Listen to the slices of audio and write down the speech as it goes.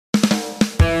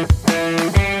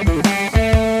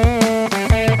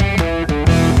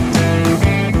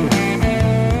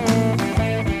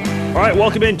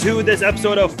welcome into this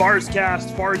episode of Farzcast.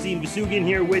 Farzine Vasugian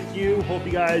here with you. Hope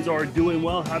you guys are doing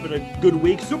well, having a good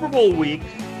week, Super Bowl week.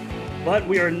 But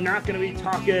we are not going to be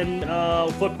talking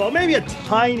football, maybe a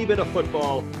tiny bit of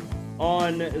football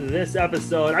on this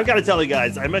episode. I've got to tell you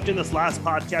guys, I mentioned this last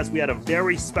podcast, we had a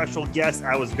very special guest.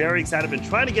 I was very excited. I've been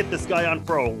trying to get this guy on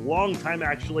for a long time,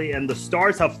 actually, and the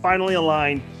stars have finally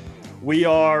aligned.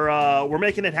 We're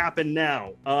making it happen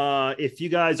now. If you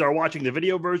guys are watching the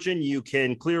video version, you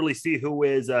can clearly see who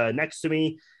is next to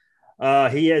me.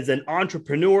 He is an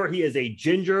entrepreneur. He is a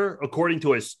ginger, according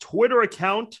to his Twitter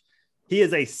account. He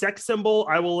is a sex symbol.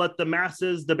 I will let the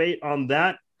masses debate on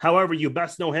that. However, you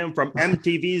best know him from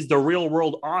MTV's The Real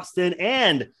World Austin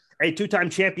and a two-time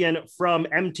champion from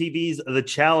MTV's The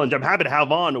Challenge. I'm happy to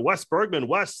have on Wes Bergman.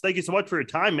 Wes, thank you so much for your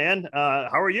time, man.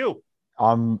 How are you?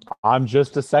 I'm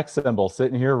just a sex symbol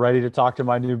sitting here ready to talk to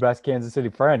my new best Kansas City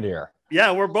friend here.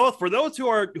 Yeah, we're both. For those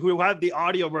who have the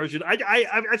audio version,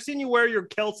 I've seen you wear your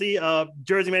Kelsey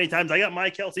jersey many times. I got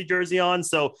my Kelsey jersey on,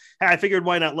 so hey, I figured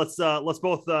why not? Let's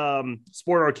both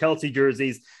sport our Kelsey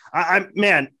jerseys.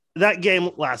 Man, that game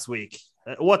last week,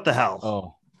 what the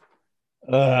hell?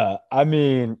 I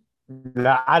mean,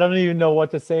 I don't even know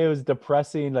what to say. It was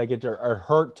depressing. Like it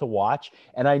hurt to watch.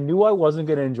 And I knew I wasn't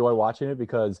going to enjoy watching it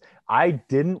because I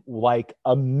didn't like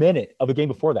a minute of a game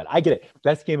before that. I get it.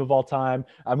 Best game of all time.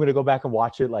 I'm going to go back and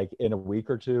watch it like in a week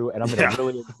or two, and I'm going to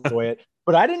really enjoy it.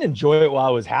 But I didn't enjoy it while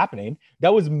it was happening.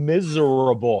 That was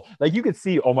miserable. Like you could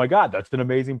see, oh my God, that's an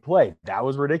amazing play. That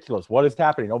was ridiculous. What is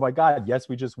happening? Oh my God. Yes,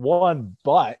 we just won.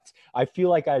 But I feel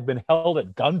like I'd been held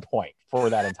at gunpoint for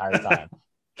that entire time.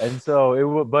 And so it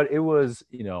was,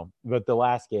 but the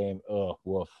last game,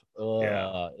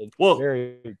 it's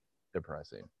very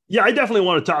depressing. Yeah, I definitely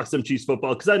want to talk some Chiefs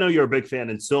football because I know you're a big fan,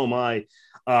 and so am I.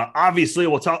 Obviously,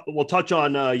 we'll touch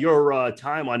on your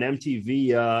time on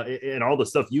MTV and all the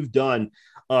stuff you've done.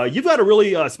 You've got a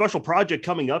really special project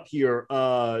coming up here.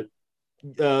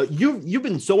 You've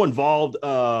been so involved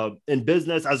in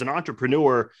business as an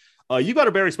entrepreneur. You got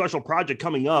a very special project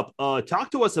coming up.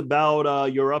 Talk to us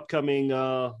about your upcoming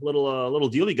little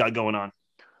deal you got going on.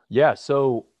 Yeah.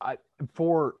 So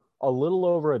for a little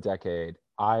over a decade,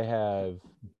 I have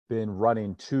been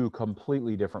running two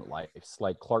completely different lives,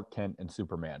 like Clark Kent and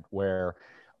Superman, where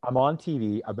I'm on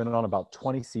TV. I've been on about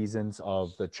 20 seasons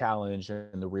of The Challenge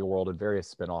and The Real World and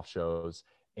various spinoff shows.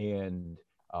 And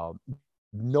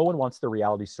no one wants the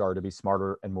reality star to be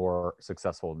smarter and more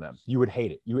successful than them. You would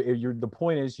hate it. The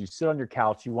point is, you sit on your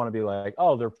couch, you want to be like,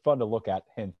 oh, they're fun to look at,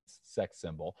 hence sex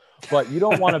symbol. But you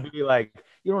don't want to be like,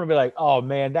 oh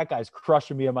man, that guy's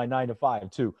crushing me in my 9 to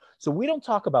 5 too. So we don't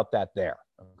talk about that there.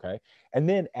 Okay. And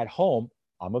then at home,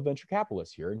 I'm a venture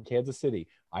capitalist here in Kansas City.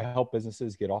 I help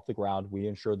businesses get off the ground. We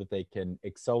ensure that they can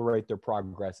accelerate their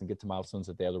progress and get to milestones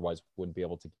that they otherwise wouldn't be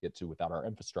able to get to without our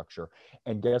infrastructure.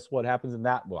 And guess what happens in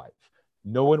that life?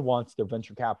 No one wants their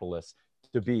venture capitalists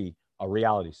to be a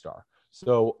reality star.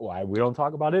 So we don't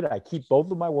talk about it. I keep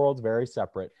both of my worlds very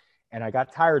separate. And I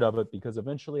got tired of it because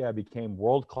eventually I became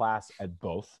world-class at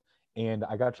both. And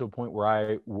I got to a point where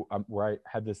I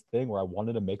had this thing where I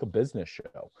wanted to make a business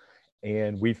show.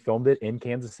 And we filmed it in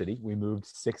Kansas City. We moved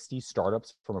 60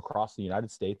 startups from across the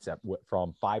United States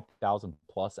from 5,000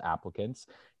 plus applicants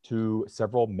to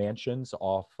several mansions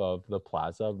off of the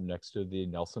plaza next to the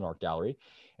Nelson Art Gallery.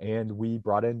 And we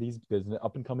brought in these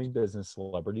up and coming business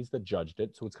celebrities that judged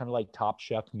it. So it's kind of like Top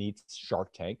Chef meets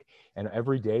Shark Tank. And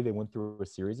every day they went through a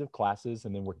series of classes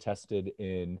and then were tested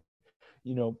in,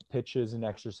 pitches and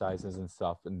exercises and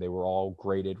stuff. And they were all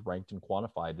graded, ranked, and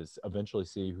quantified to eventually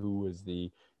see who was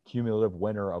the cumulative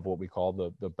winner of what we call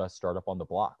the best startup on the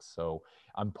block. So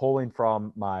I'm pulling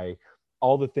from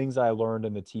all the things I learned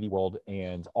in the TV world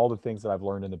and all the things that I've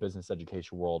learned in the business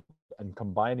education world and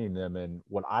combining them in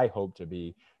what I hope to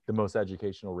be the most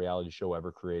educational reality show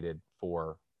ever created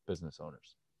for business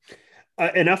owners.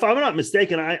 And if I'm not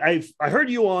mistaken, I heard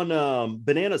you on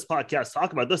Bananas podcast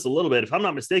talk about this a little bit. If I'm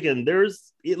not mistaken,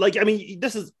 there's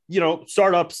this is,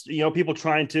 startups, people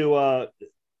trying to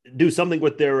do something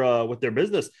with their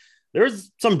business.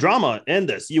 There's some drama in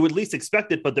this. You would least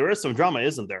expect it, but there is some drama,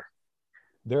 isn't there?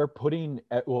 They're putting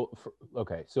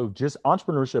so just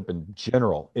entrepreneurship in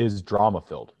general is drama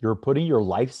filled. You're putting your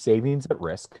life savings at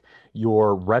risk.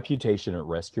 your reputation at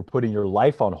risk. You're putting your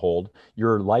life on hold.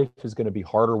 Your life is going to be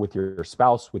harder with your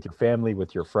spouse, with your family,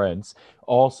 with your friends.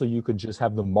 Also, you could just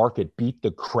have the market beat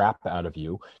the crap out of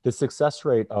you. The success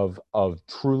rate of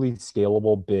truly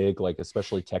scalable, big, like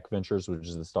especially tech ventures, which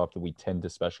is the stuff that we tend to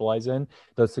specialize in,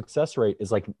 the success rate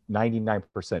is like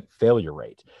 99% failure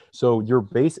rate. So your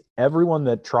base, everyone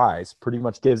that tries pretty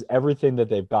much gives everything that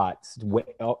they've got,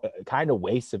 kind of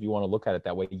wastes, if you want to look at it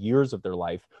that way, years of their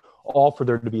life, all for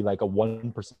there to be like a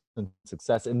 1%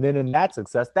 success. And then in that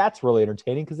success, that's really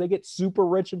entertaining because they get super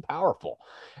rich and powerful.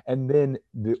 And then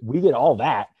we get all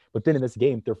that. But then in this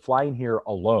game, they're flying here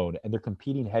alone and they're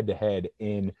competing head to head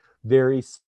in very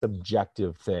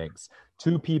subjective things.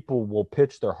 Two people will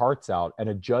pitch their hearts out and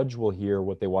a judge will hear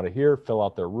what they want to hear, fill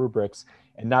out their rubrics,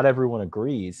 and not everyone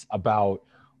agrees about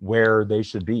where they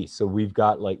should be. So we've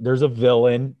got like, there's a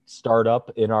villain startup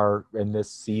in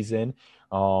this season.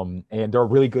 And they're a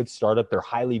really good startup. They're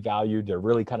highly valued. They're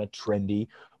really kind of trendy,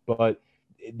 but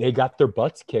they got their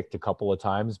butts kicked a couple of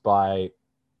times by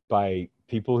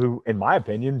people who, in my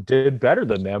opinion, did better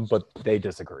than them, but they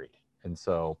disagreed. And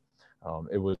so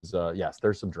it was, yes,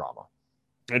 there's some drama.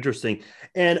 Interesting.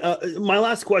 And my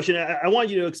last question, I want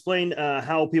you to explain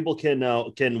how people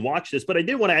can watch this, but I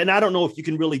did want to, and I don't know if you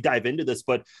can really dive into this,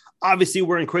 but obviously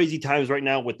we're in crazy times right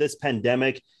now with this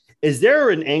pandemic. Is there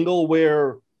an angle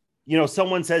where, you know,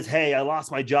 someone says, hey, I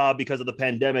lost my job because of the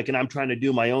pandemic and I'm trying to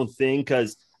do my own thing?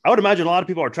 Because I would imagine a lot of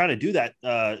people are trying to do that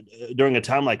during a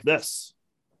time like this.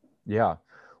 Yeah.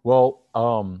 Well,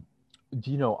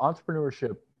 you know,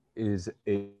 entrepreneurship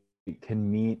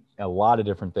can mean a lot of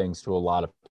different things to a lot of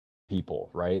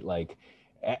people, right? Like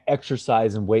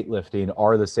exercise and weightlifting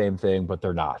are the same thing, but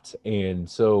they're not. And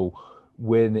so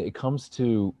when it comes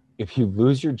to, if you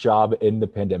lose your job in the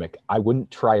pandemic, I wouldn't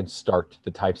try and start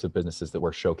the types of businesses that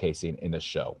we're showcasing in this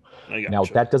show. Now,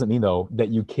 that doesn't mean though that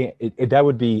you can't, that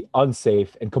would be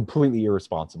unsafe and completely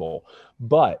irresponsible.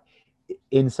 But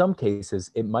in some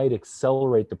cases, it might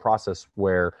accelerate the process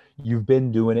where you've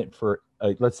been doing it for,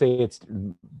 let's say it's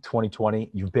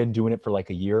 2020, you've been doing it for like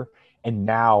a year, and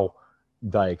now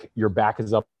like your back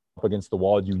is up against the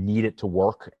wall, you need it to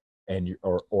work, and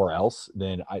or else,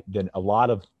 then a lot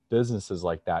of businesses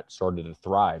like that started to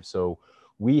thrive. So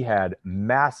we had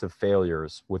massive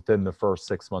failures within the first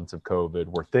 6 months of COVID,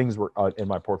 where things were in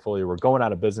my portfolio were going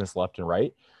out of business left and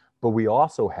right. But we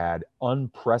also had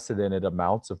unprecedented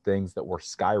amounts of things that were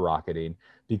skyrocketing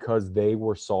because they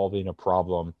were solving a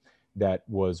problem that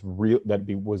was real,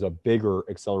 was a bigger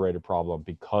accelerated problem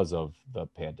because of the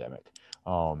pandemic.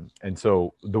 And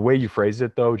so the way you phrase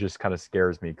it though, just kind of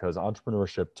scares me, because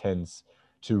entrepreneurship tends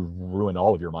to ruin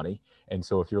all of your money. And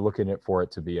so if you're looking for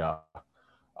it to be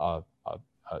the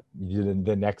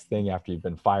next thing after you've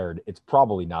been fired, it's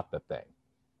probably not the thing.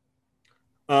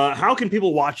 How can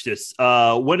people watch this?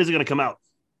 When is it going to come out?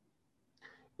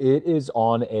 It is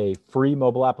on a free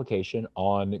mobile application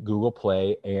on Google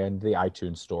Play and the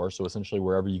iTunes Store. So essentially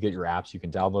wherever you get your apps, you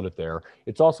can download it there.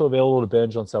 It's also available to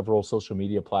binge on several social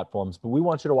media platforms, but we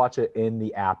want you to watch it in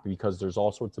the app because there's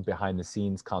all sorts of behind the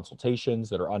scenes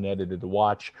consultations that are unedited to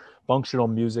watch, functional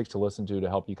music to listen to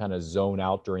help you kind of zone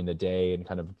out during the day and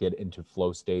kind of get into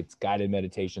flow states, guided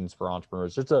meditations for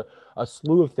entrepreneurs. Just a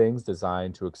slew of things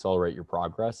designed to accelerate your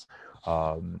progress.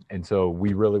 And so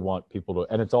we really want people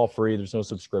to, and it's all free. There's no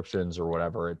subscriptions or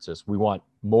whatever. It's just, we want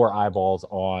more eyeballs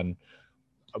on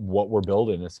what we're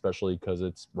building, especially because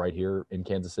it's right here in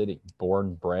Kansas City,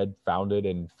 born, bred, founded,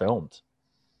 and filmed.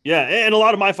 Yeah. And a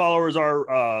lot of my followers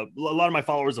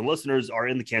and listeners are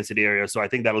in the Kansas City area. So I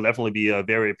think that'll definitely be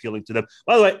very appealing to them.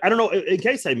 By the way, I don't know, in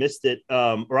case I missed it,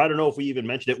 or I don't know if we even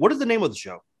mentioned it, what is the name of the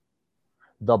show?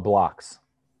 The Blocks.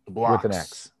 The Blocks. With an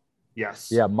X. Yes.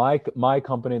 Yeah. My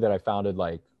company that I founded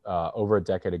over a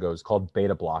decade ago is called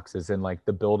Beta Blocks, is in like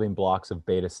the building blocks of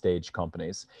beta stage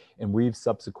companies. And we've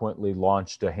subsequently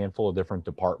launched a handful of different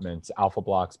departments: Alpha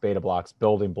Blocks, Beta Blocks,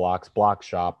 Building Blocks, Block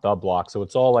Shop, The Block. So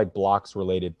it's all like blocks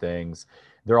related things.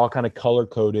 They're all kind of color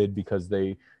coded because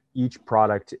each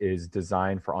product is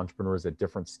designed for entrepreneurs at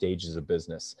different stages of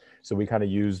business. So we kind of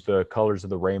use the colors of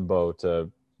the rainbow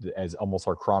as almost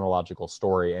our chronological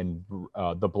story. And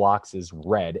the blocks is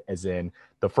red, as in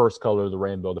the first color of the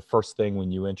rainbow, the first thing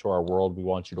when you enter our world we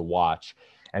want you to watch.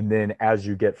 And then as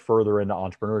you get further into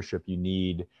entrepreneurship, you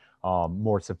need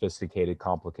more sophisticated,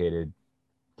 complicated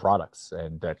products,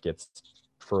 and that gets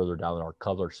further down our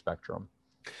color spectrum.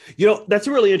 You know, that's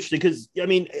really interesting, because I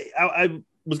mean, I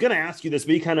was going to ask you this,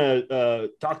 but you kind of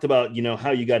talked about, you know,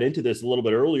 how you got into this a little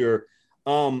bit earlier.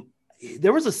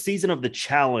 there was a season of the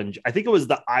challenge. I think it was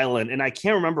the island, and I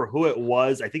can't remember who it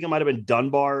was. I think it might have been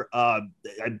Dunbar.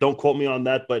 Don't quote me on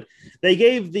that, but they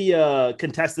gave the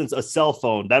contestants a cell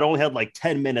phone that only had like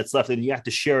 10 minutes left, and you have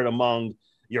to share it among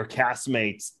your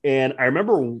castmates. And I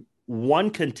remember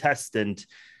one contestant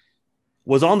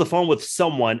was on the phone with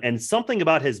someone, and something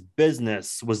about his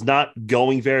business was not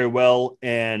going very well.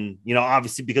 And,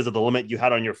 obviously because of the limit you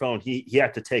had on your phone, he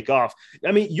had to take off.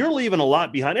 I mean, you're leaving a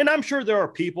lot behind. And I'm sure there are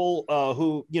people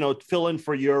who, fill in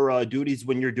for your duties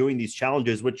when you're doing these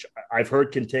challenges, which I've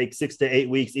heard can take 6 to 8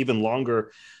 weeks, even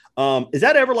longer. Is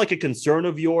that ever like a concern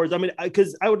of yours? I mean,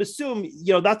 because I would assume,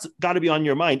 that's got to be on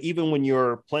your mind, even when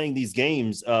you're playing these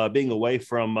games, being away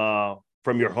from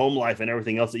your home life and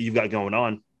everything else that you've got going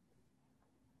on.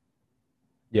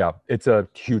 Yeah, it's a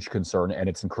huge concern, and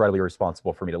it's incredibly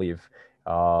irresponsible for me to leave.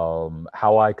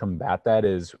 How I combat that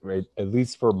is, at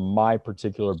least for my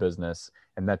particular business,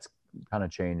 and that's kind of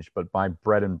changed, but my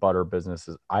bread and butter business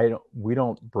is we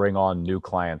don't bring on new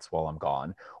clients while I'm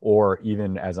gone, or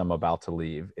even as I'm about to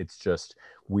leave. It's just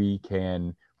we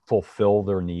can fulfill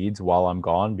their needs while I'm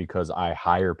gone because I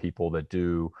hire people that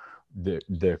do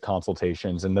the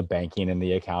consultations and the banking and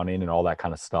the accounting and all that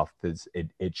kind of stuff.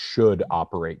 It should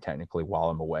operate technically while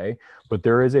I'm away, but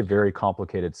there is a very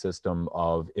complicated system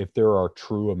of, if there are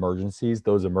true emergencies,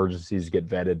 those emergencies get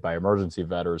vetted by emergency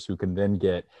vetters who can then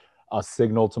get a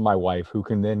signal to my wife, who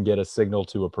can then get a signal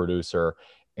to a producer.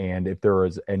 And if there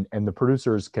is, and the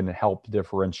producers can help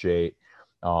differentiate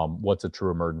what's a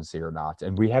true emergency or not.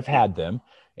 And we have had them,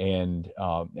 and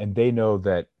they know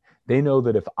that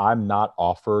if I'm not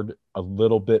offered a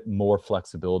little bit more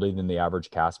flexibility than the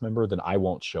average cast member, then I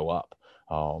won't show up.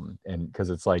 And because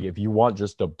it's like, if you want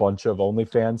just a bunch of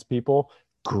OnlyFans people,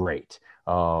 great.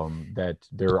 That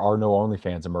there are no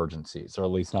OnlyFans emergencies, or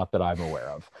at least not that I'm aware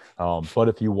of. But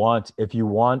if you want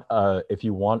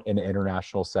an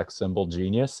international sex symbol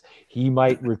genius, he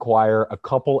might require a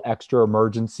couple extra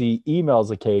emergency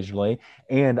emails occasionally.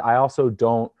 And I also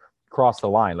don't cross the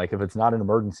line. Like, if it's not an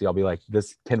emergency, I'll be like,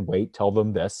 this can wait, tell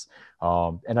them this.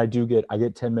 And I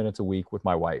get 10 minutes a week with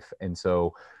my wife. And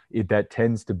so that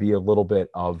tends to be a little bit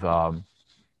of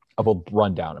a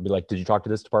rundown. I'd be like, did you talk to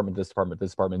this department, this department,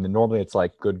 this department? And then normally it's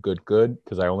like, good.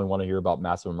 Cause I only want to hear about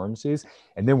massive emergencies.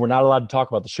 And then we're not allowed to talk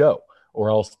about the show, or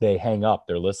else they hang up.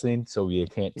 They're listening, so you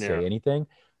can't say anything.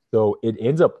 So it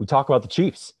ends up, we talk about the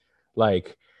Chiefs.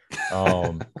 Like,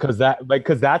 because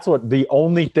that's what the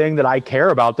only thing that I care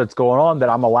about that's going on that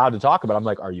I'm allowed to talk about. I'm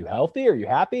like, are you healthy? Are you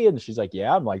happy? And she's like,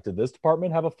 yeah. I'm like, did this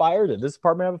department have a fire? Did this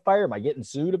department have a fire? Am I getting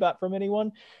sued from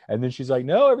anyone? And then she's like,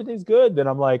 no, everything's good. Then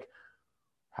I'm like,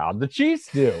 how'd the Chiefs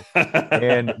do?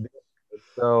 And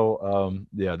so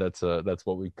that's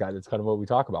what we got. It's kind of what we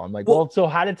talk about. I'm like, well, so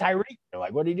how did Tyreek? They're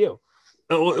like, what did he do?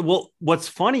 Well, what's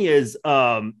funny is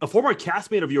a former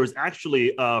castmate of yours,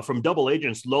 actually, from Double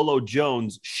Agents, Lolo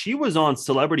Jones, she was on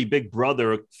Celebrity Big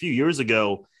Brother a few years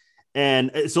ago,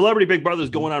 and Celebrity Big Brother is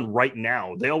going on right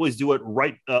now. They always do it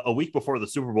right a week before the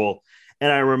Super Bowl.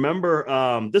 And I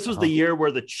remember this was the year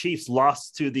where the Chiefs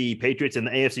lost to the Patriots in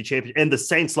the AFC Championship, and the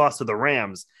Saints lost to the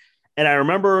Rams. And I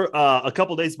remember a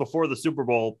couple days before the Super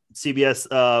Bowl, CBS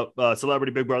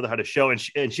Celebrity Big Brother had a show,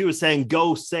 and she was saying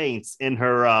 "Go Saints" in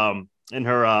her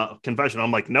confession.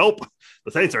 I'm like, nope,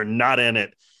 the Saints are not in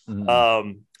it.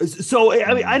 So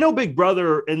I mean, I know Big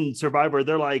Brother and Survivor,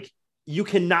 they're like, you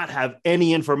cannot have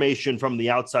any information from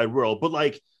the outside world, but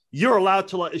like, you're allowed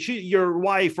to, like, your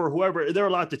wife or whoever, they're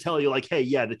allowed to tell you, like, hey,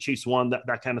 yeah, the Chiefs won,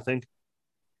 that kind of thing.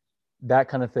 That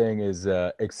kind of thing is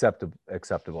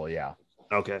acceptable. Yeah.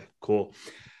 Okay, cool.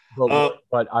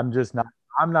 But I'm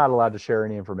not allowed to share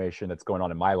any information that's going on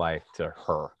in my life to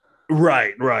her.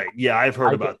 Right. Yeah, I've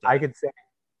heard about that.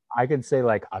 I can say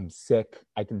like, I'm sick.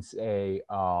 I can say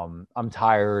I'm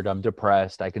tired. I'm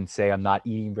depressed. I can say I'm not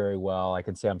eating very well. I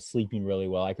can say I'm sleeping really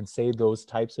well. I can say those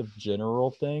types of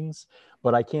general things,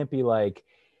 but I can't be like,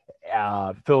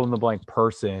 fill in the blank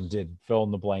person did fill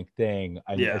in the blank thing.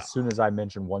 And as soon as I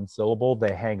mention one syllable,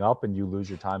 they hang up and you lose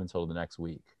your time until the next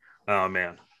week. Oh,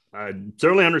 man.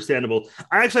 Certainly understandable.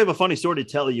 I actually have a funny story to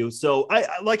tell you. So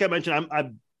like I mentioned,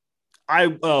 I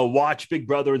watch Big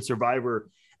Brother and Survivor,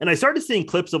 and I started seeing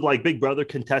clips of like Big Brother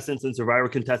contestants and Survivor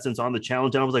contestants on the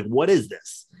challenge. And I was like, what is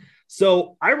this?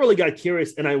 So I really got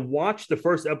curious, and I watched the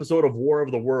first episode of War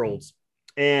of the Worlds,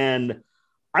 and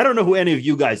I don't know who any of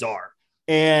you guys are.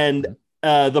 And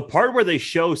the part where they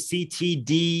show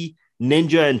CTD,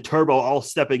 Ninja, and Turbo all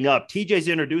stepping up, TJ's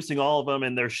introducing all of them,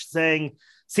 and they're saying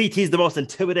CT's the most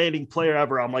intimidating player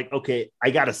ever. I'm like, okay, I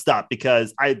got to stop,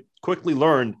 because I quickly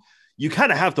learned you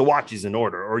kind of have to watch these in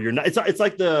order, or you're not. It's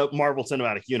like the Marvel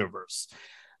Cinematic Universe.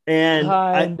 And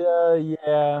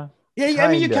yeah. Yeah, I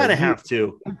mean, you Kinda. kind of have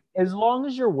to. As long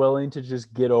as you're willing to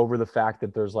just get over the fact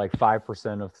that there's like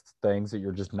 5% of things that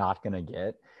you're just not going to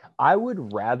get, I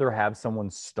would rather have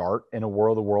someone start in a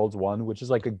World of Worlds one, which is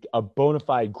like a bona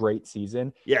fide great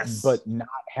season, Yes. but not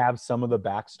have some of the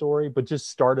backstory, but just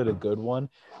start at a good one.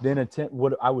 Then attempt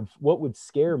what would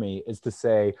scare me is to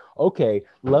say, okay,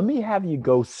 let me have you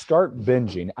go start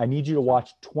binging. I need you to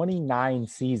watch 29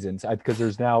 seasons because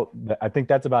there's now, I think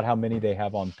that's about how many they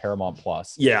have on Paramount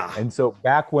Plus. Yeah. And so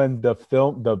back when the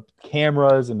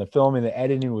cameras and the filming, the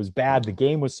editing was bad, the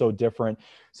game was so different.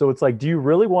 So it's like, do you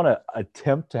really want to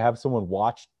attempt to have someone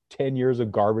watch 10 years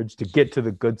of garbage to get to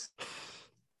the good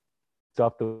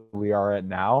stuff that we are at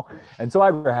now? And so I'd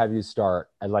rather have you start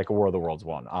at like a World of Worlds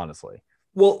one, honestly.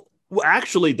 Well,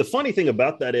 actually, the funny thing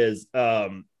about that is,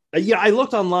 yeah, I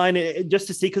looked online just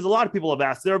to see because a lot of people have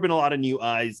asked. There have been a lot of new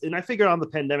eyes, and I figured on the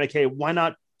pandemic, hey, why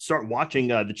not start watching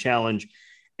the challenge?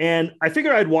 And I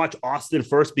figured I'd watch Austin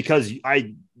first because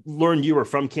I learned you were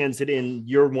from Kansas City and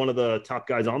you're one of the top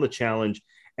guys on the challenge.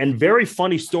 And very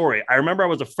funny story. I remember I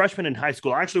was a freshman in high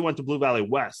school. I actually went to Blue Valley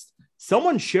West.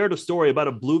 Someone shared a story about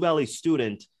a Blue Valley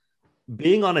student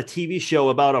being on a TV show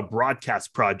about a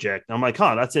broadcast project. I'm like,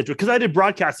 huh, that's interesting. Because I did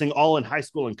broadcasting all in high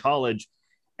school and college.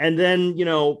 And then,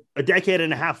 a decade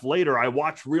and a half later, I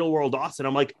watched Real World Austin.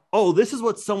 I'm like, oh, this is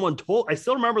what someone told. I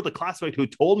still remember the classmate who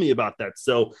told me about that.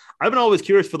 So I've been always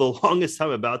curious for the longest time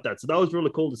about that. So that was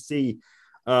really cool to see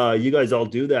you guys all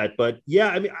do that. But yeah,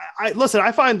 I mean, I listen,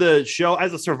 I find the show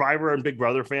as a Survivor and Big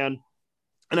Brother fan,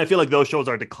 and I feel like those shows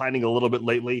are declining a little bit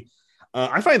lately.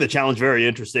 I find the challenge very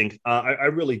interesting. I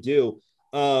really do.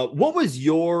 What was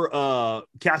your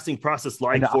casting process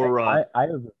And like for?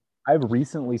 I've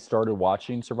recently started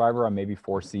watching Survivor. I'm maybe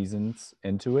 4 seasons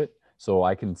into it, so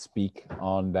I can speak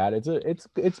on that. It's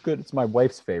good. It's my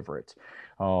wife's favorite.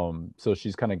 So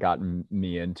she's kind of gotten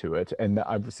me into it, and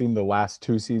I've seen the last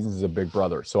 2 seasons of Big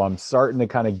Brother, so I'm starting to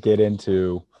kind of get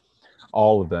into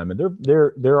all of them, and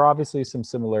there are obviously some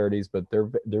similarities, but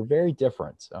they're very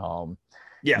different.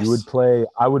 Yes.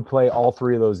 I would play all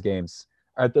three of those games.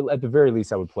 At the very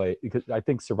least, I would play because I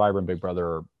think Survivor and Big Brother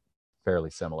are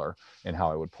fairly similar in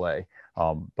how I would play.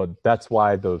 But that's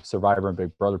why the Survivor and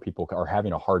Big Brother people are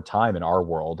having a hard time in our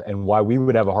world, and why we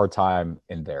would have a hard time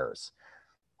in theirs.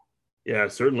 Yeah,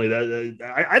 certainly.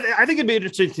 I think it'd be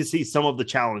interesting to see some of the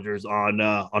challengers on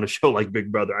a show like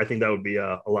Big Brother. I think that would be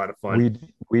a lot of fun.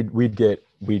 We'd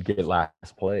get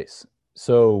last place.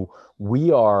 So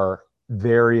we are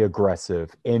very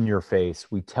aggressive, in your face.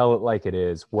 We tell it like it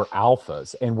is. We're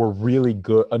alphas, and we're really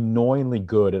good, annoyingly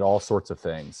good at all sorts of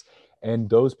things. And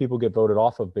those people get voted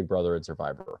off of Big Brother and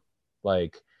Survivor.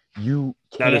 Like, you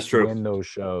That is can't true. win those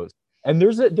shows. And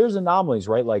there's anomalies,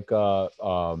 right? Like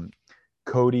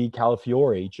Cody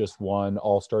Calafiore just won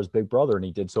All Stars Big Brother, and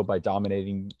he did so by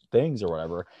dominating things or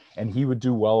whatever, and he would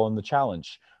do well on the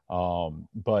challenge.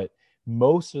 But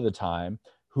most of the time,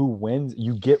 who wins,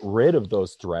 you get rid of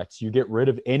those threats, you get rid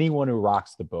of anyone who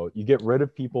rocks the boat, you get rid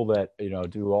of people that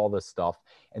do all this stuff,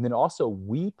 and then also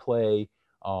we play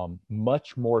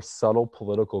much more subtle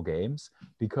political games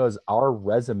because our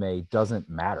resume doesn't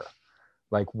matter.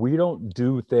 Like, we don't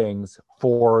do things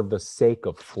for the sake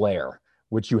of flair,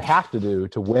 which you have to do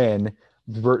to win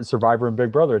Survivor and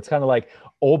Big Brother. It's kind of like,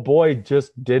 old boy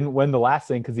just didn't win the last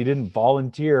thing because he didn't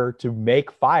volunteer to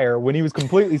make fire when he was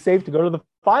completely safe to go to the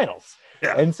finals.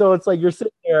 Yeah. And so it's like, you're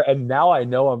sitting there, and now I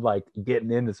know I'm like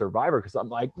getting into Survivor because I'm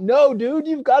like, no, dude,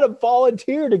 you've got to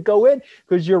volunteer to go in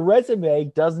because your resume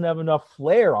doesn't have enough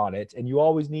flair on it, and you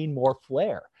always need more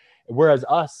flair. Whereas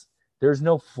us, there's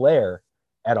no flair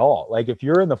at all. Like, if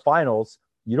you're in the finals,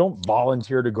 you don't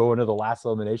volunteer to go into the last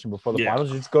elimination before the Yeah.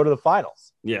 finals. You just go to the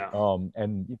finals. Yeah.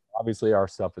 And obviously our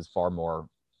stuff is far more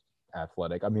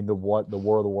athletic. I mean, the World of the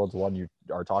Worlds one you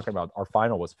are talking about, our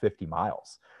final was 50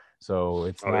 miles. So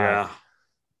it's Oh not, yeah.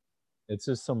 it's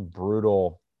just some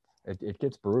brutal, it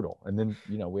gets brutal. And then,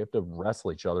 we have to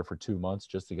wrestle each other for 2 months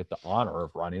just to get the honor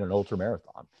of running an ultra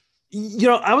marathon.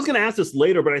 I was going to ask this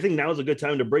later, but I think now is a good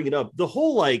time to bring it up. The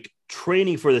whole like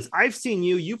training for this. I've seen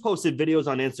you posted videos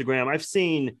on Instagram. I've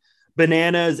seen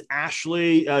Bananas,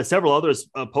 Ashley, several others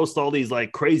post all these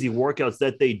like crazy workouts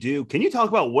that they do. Can you talk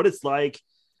about what it's like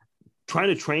trying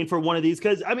to train for one of these?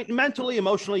 Because I mean, mentally,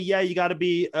 emotionally, yeah, you got to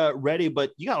be ready,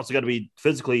 but you also got to be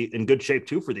physically in good shape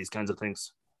too for these kinds of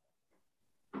things.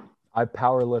 I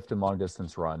power lift and long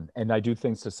distance run, and I do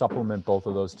things to supplement both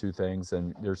of those two things.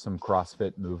 And there's some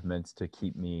CrossFit movements to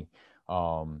keep me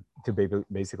to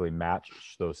basically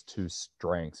match those two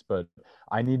strengths. But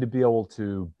I need to be able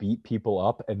to beat people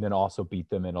up and then also beat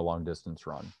them in a long distance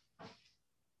run.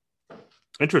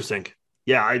 Interesting.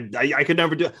 Yeah, I could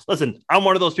never do it. Listen, I'm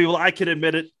one of those people. I can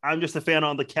admit it. I'm just a fan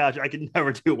on the couch. I could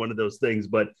never do one of those things.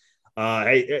 But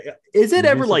hey, is it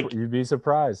ever like? You'd be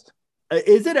surprised.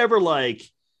 Is it ever like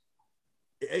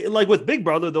with Big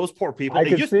Brother? Those poor people. I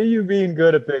could see you being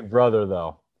good at Big Brother,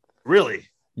 though. Really?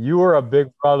 You were a Big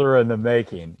Brother in the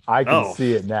making. I can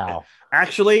see it now.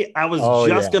 Actually, I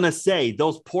was gonna say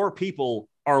those poor people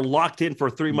are locked in for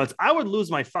 3 months. I would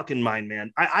lose my fucking mind,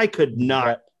 man. I could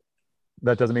not.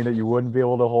 That doesn't mean that you wouldn't be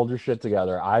able to hold your shit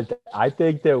together. I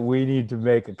think that we need to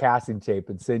make a casting tape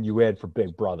and send you in for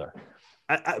Big Brother.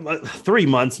 3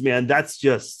 months, man. That's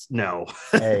just no.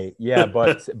 Hey, yeah,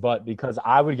 but because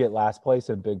I would get last place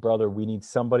in Big Brother, we need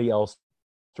somebody else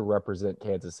to represent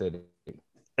Kansas City.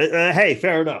 Hey,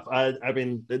 fair enough. I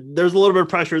mean, there's a little bit of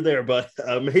pressure there, but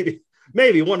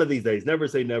maybe one of these days. Never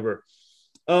say never.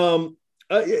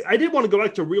 I did want to go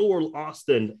back to Real World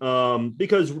Austin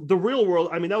because the Real World,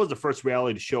 I mean, that was the first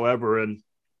reality show ever. And,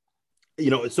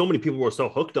 so many people were so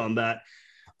hooked on that.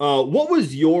 What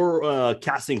was your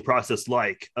casting process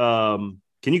like? Can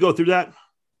you go through that?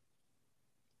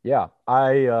 Yeah,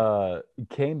 I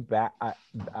came back.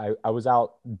 I was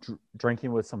out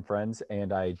drinking with some friends,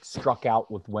 and I struck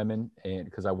out with women, and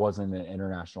because I wasn't an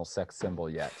international sex symbol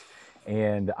yet.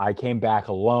 And I came back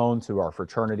alone to our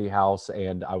fraternity house,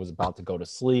 and I was about to go to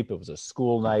sleep. It was a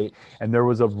school night, and there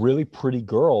was a really pretty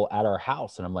girl at our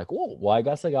house. And I'm like, oh, well, I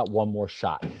guess I got one more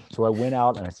shot. So I went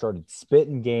out and I started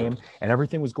spitting game, and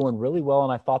everything was going really well.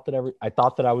 And I thought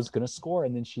that I was going to score.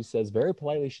 And then she says very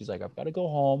politely, she's like, I've got to go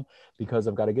home because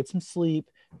I've got to get some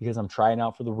sleep because I'm trying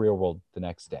out for the Real World the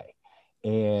next day.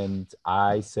 And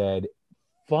I said,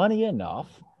 funny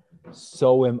enough,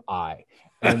 so am I.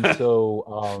 And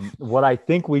so what I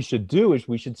think we should do is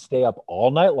we should stay up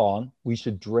all night long. We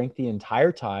should drink the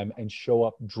entire time and show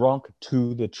up drunk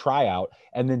to the tryout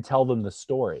and then tell them the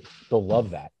story. They'll love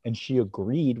that. And she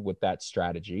agreed with that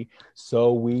strategy.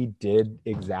 So we did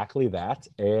exactly that.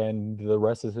 And the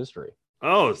rest is history.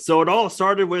 Oh, so it all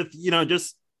started with,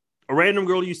 just a random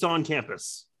girl you saw on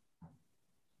campus.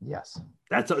 Yes.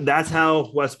 That's how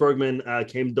Wes Bergman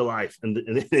came to life in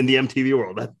the MTV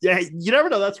world. You never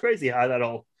know. That's crazy how that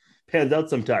all pans out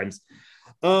sometimes.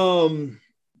 I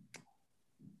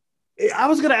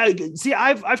was gonna see.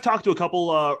 I've talked to a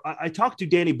couple. I talked to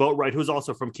Danny Boatwright, who's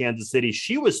also from Kansas City.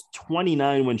 She was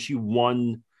 29 when she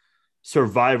won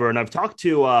Survivor, and I've talked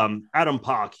to Adam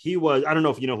Pock. He was, I don't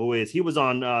know if you know who he is. He was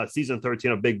on season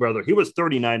 13 of Big Brother. He was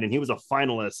 39 and he was a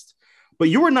finalist. But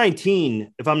you were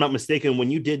 19, if I'm not mistaken, when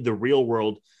you did the Real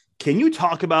World. Can you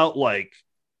talk about,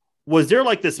 was there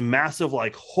this massive,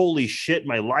 holy shit,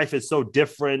 my life is so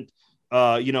different,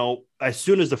 as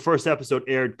soon as the first episode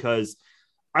aired? Because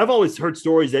I've always heard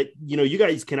stories that, you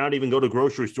guys cannot even go to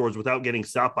grocery stores without getting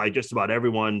stopped by just about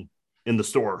everyone in the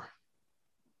store.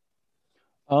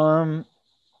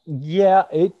 Yeah,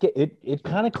 it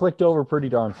kind of clicked over pretty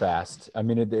darn fast. I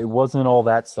mean, it wasn't all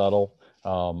that subtle.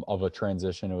 Of a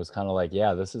transition. It was kind of like,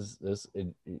 yeah,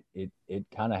 it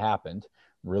kind of happened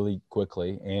really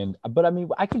quickly. But I mean,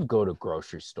 I can go to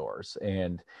grocery stores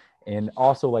and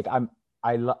also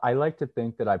I like to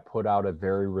think that I put out a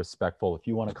very respectful, if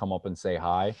you want to come up and say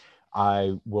hi,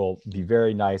 I will be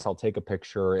very nice. I'll take a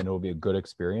picture and it'll be a good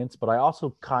experience. But I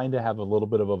also kind of have a little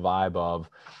bit of a vibe of,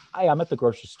 hey, I'm at the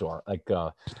grocery store. If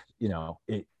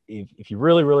you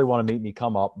really, really want to meet me,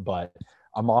 come up. But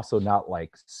I'm also not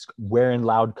wearing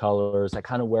loud colors. I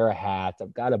kind of wear a hat.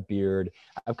 I've got a beard.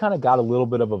 I've kind of got a little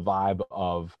bit of a vibe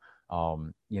of,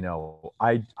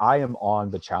 I am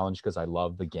on the challenge because I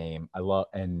love the game.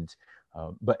 And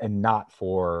not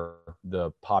for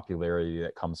the popularity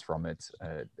that comes from it.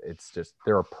 It's just,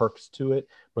 there are perks to it,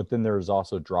 but then there's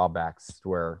also drawbacks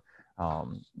where,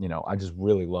 I just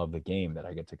really love the game that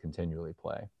I get to continually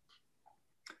play.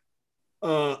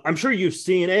 I'm sure you've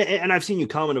seen, and I've seen you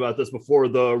comment about this before,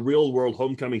 the Real World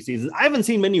Homecoming seasons. I haven't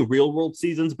seen many Real World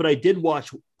seasons, but I did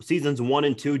watch seasons 1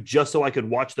 and 2 just so I could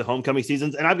watch the Homecoming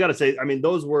seasons. And I've got to say, I mean,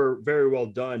 those were very well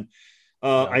done.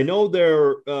 I know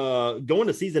they're going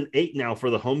to season 8 now for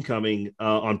the Homecoming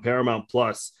on Paramount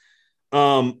Plus.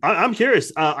 I'm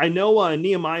curious. I know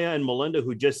Nehemiah and Melinda,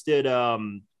 who just did a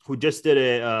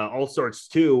All Stars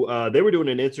 2, they were doing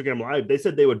an Instagram Live. They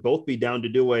said they would both be down to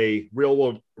do a Real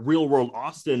World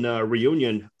Austin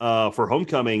reunion for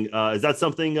Homecoming. Is that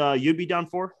something you'd be down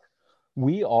for?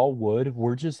 We all would.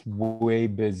 We're just way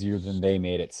busier than they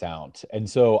made it sound. And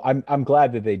so I'm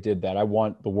glad that they did that. I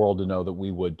want the world to know that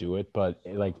we would do it. But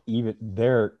even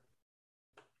there,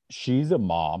 she's a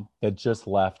mom that just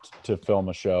left to film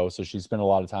a show. So she spent a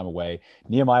lot of time away.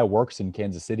 Nehemiah works in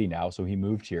Kansas City now. So he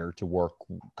moved here to work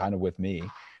kind of with me.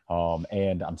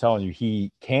 And I'm telling you,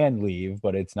 he can leave,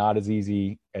 but it's not as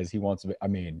easy as he wants to be. I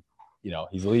mean,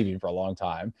 he's leaving for a long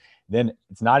time. Then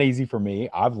it's not easy for me.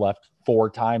 I've left 4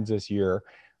 times this year.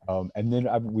 And then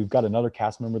we've got another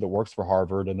cast member that works for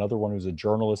Harvard, another one who's a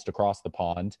journalist across the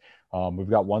pond. We've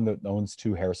got one that owns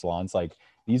 2 hair salons. Like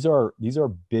these are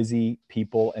busy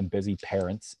people and busy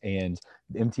parents, and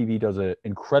MTV does an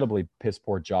incredibly piss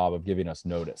poor job of giving us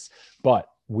notice. But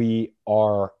we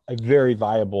are a very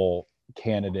viable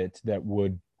candidate that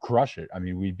would crush it. I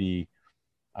mean, we'd be,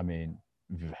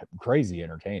 crazy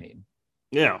entertaining.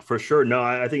 Yeah, for sure. No,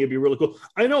 I think it'd be really cool.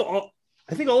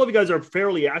 I think all of you guys are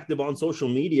fairly active on social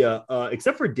media,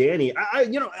 except for Danny. I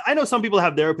know some people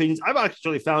have their opinions. I've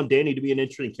actually found Danny to be an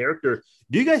interesting character.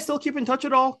 Do you guys still keep in touch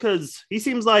at all? Because he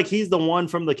seems like he's the one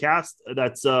from the cast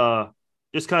that's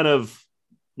just kind of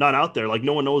not out there. Like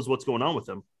no one knows what's going on with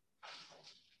him.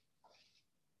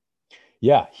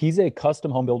 Yeah, he's a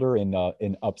custom home builder in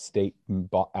upstate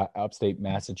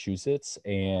Massachusetts,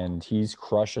 and he's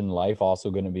crushing life.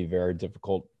 Also going to be very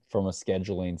difficult from a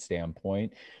scheduling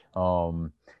standpoint.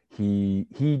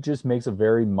 He just makes a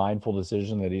very mindful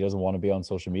decision that he doesn't want to be on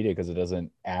social media because it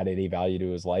doesn't add any value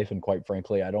to his life. And quite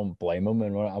frankly, I don't blame him.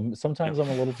 And sometimes I'm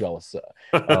a little jealous.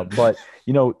 But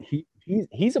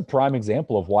he's a prime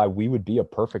example of why we would be a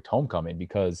perfect homecoming,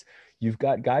 because you've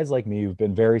got guys like me who've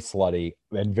been very slutty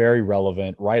and very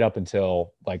relevant right up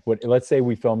until let's say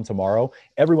we film tomorrow,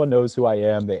 everyone knows who I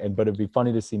am, but it'd be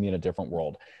funny to see me in a different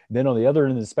world. And then on the other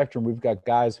end of the spectrum, we've got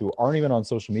guys who aren't even on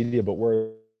social media, but we're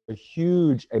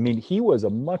huge. I mean, he was a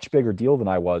much bigger deal than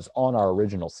I was on our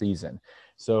original season.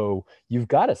 So you've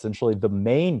got essentially the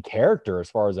main character, as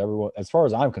far as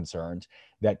I'm concerned,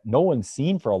 that no one's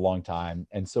seen for a long time.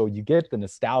 And so you get the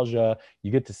nostalgia,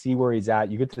 you get to see where he's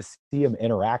at, you get to see him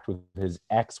interact with his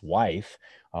ex-wife,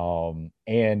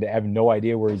 and have no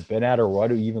idea where he's been at or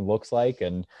what he even looks like.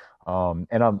 And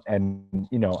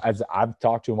as I've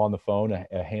talked to him on the phone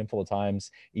a handful of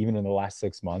times, even in the last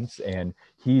 6 months, and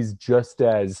he's just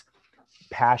as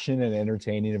passionate and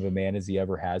entertaining of a man as he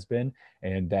ever has been.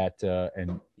 And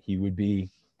he would be,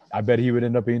 I bet he would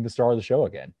end up being the star of the show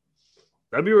again.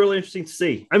 That'd be really interesting to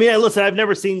see. I mean, listen,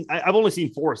 I've only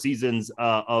seen 4 seasons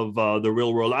of The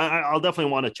Real World. I'll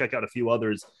definitely want to check out a few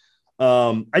others.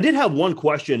 I did have one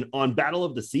question on Battle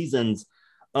of the Seasons.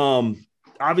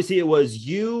 Obviously it was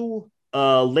you,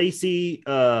 Lacey,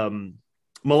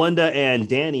 Melinda, and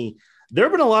Danny. There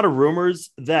have been a lot of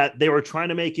rumors that they were trying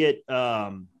to make it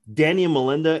Danny and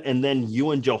Melinda, and then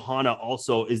you and Johanna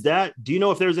also. Do you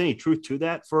know if there's any truth to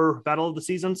that for Battle of the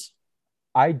Seasons?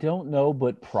 I don't know,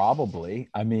 but probably.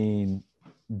 I mean,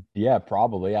 yeah,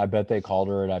 probably. I bet they called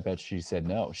her and I bet she said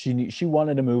no. She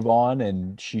wanted to move on,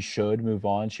 and she should move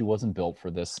on. She wasn't built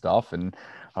for this stuff. And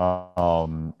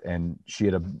she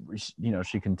had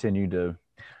she continued to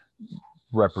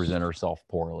represent herself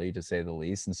poorly, to say the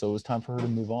least. And so it was time for her to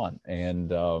move on. And,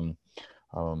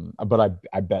 but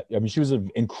I bet, I mean, she was an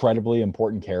incredibly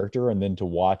important character. And then to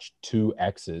watch 2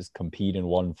 exes compete in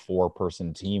one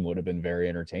 4-person team would have been very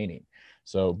entertaining.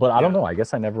 So, but I don't know. I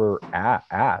guess I never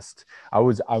asked. I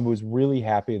was really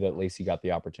happy that Lacey got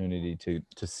the opportunity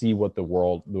to see what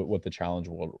the challenge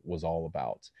was all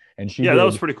about. And that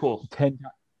was pretty cool.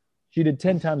 She did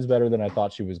 10 times better than I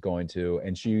thought she was going to.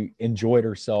 And she enjoyed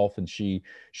herself, and she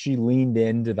leaned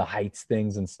into the heights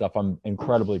things and stuff. I'm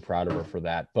incredibly proud of her for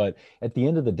that. But at the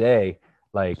end of the day,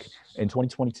 like in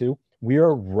 2022, we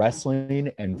are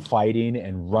wrestling and fighting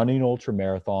and running ultra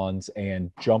marathons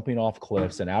and jumping off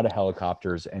cliffs and out of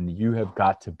helicopters. And you have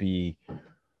got to be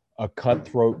a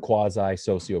cutthroat quasi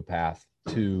sociopath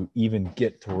to even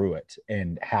get through it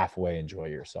and halfway enjoy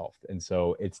yourself. And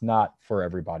so it's not for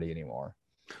everybody anymore.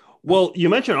 Well, you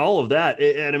mentioned all of that,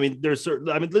 and I mean,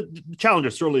 the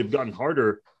challenges certainly have gotten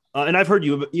harder, and I've heard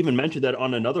you even mention that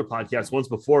on another podcast once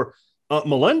before.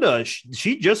 Melinda,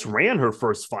 she just ran her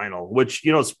first final, which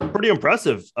is pretty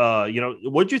impressive.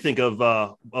 What'd you think of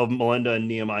Melinda and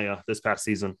Nehemiah this past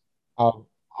season?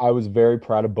 I was very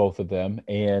proud of both of them,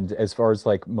 and as far as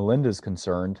like Melinda's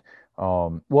concerned, they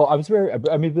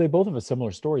both have a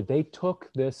similar story. They took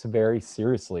this very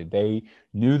seriously. They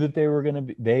knew that they were going to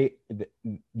be,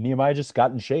 Nehemiah just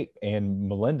got in shape, and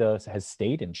Melinda has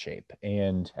stayed in shape.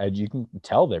 And as you can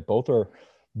tell, they both are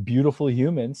beautiful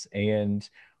humans, and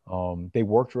they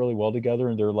worked really well together,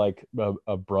 and they're like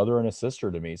a brother and a sister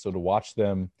to me. So to watch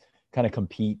them kind of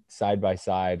compete side by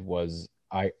side was,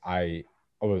 I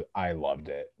loved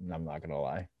it. I'm not going to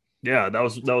lie. Yeah, that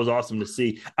was awesome to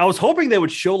see. I was hoping they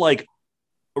would show like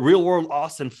Real World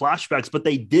Austin flashbacks, but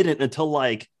they didn't until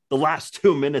like the last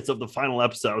 2 minutes of the final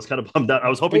episode. I was kind of bummed out. I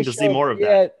was hoping to see more of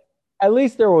that. At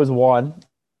least there was one.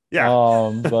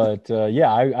 Yeah. But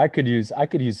yeah, I could use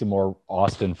some more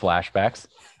Austin flashbacks.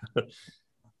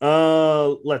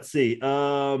 Let's see.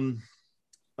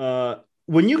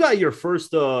 When you got your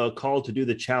first call to do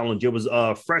the challenge, it was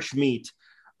fresh meat.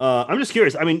 I'm just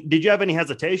curious. I mean, did you have any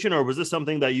hesitation, or was this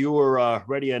something that you were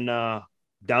ready and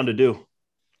down to do?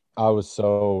 I was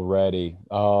so ready.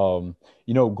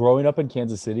 Growing up in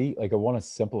Kansas City, like I want to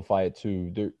simplify it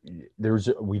to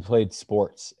we played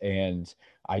sports and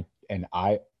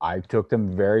I took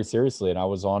them very seriously and I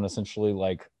was on essentially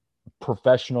like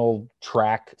professional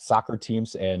track soccer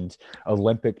teams and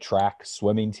Olympic track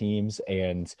swimming teams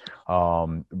and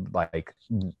like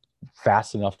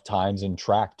fast enough times in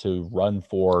track to run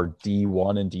for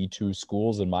D1 and D2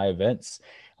 schools in my events.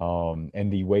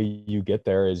 And the way you get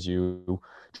there is you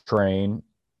train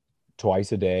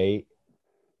twice a day,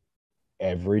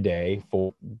 every day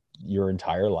for your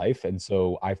entire life. And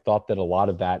so I thought that a lot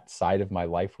of that side of my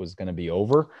life was going to be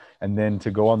over. And then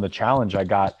to go on the challenge, I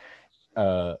got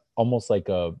almost like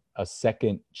a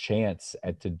second chance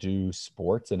at to do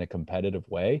sports in a competitive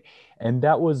way. And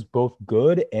that was both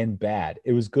good and bad.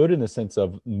 It was good in the sense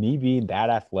of me being that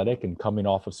athletic and coming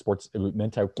off of sports. It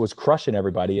meant I was crushing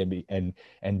everybody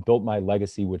and built my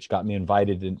legacy, which got me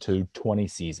invited into 20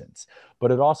 seasons.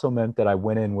 But it also meant that I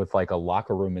went in with like a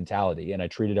locker room mentality and I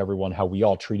treated everyone how we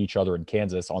all treat each other in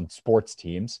Kansas on sports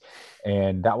teams.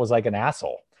 And that was like an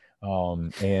asshole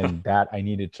and that I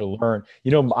needed to learn.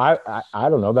 I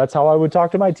don't know. That's how I would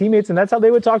talk to my teammates, and that's how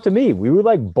they would talk to me. We would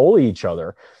like bully each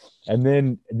other. And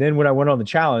then when I went on the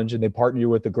challenge, and they partnered you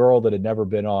with a girl that had never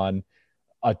been on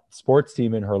a sports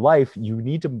team in her life, you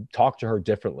need to talk to her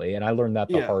differently. And I learned that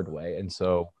the Yeah. hard way. And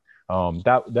so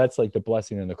that's like the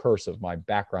blessing and the curse of my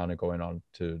background and going on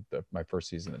to my first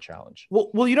season of the challenge.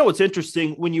 Well, you know what's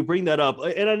interesting when you bring that up,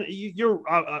 and you're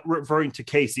referring to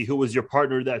Casey, who was your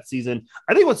partner that season.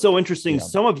 I think what's so interesting, Yeah.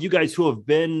 some of you guys who have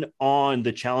been on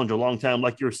the challenge a long time,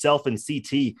 like yourself and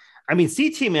CT. I mean,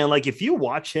 CT, man, like if you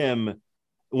watch him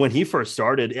when he first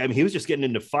started, I mean, he was just getting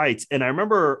into fights. And I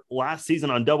remember last season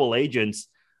on Double Agents,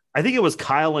 I think it was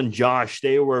Kyle and Josh.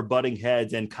 They were butting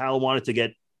heads, and Kyle wanted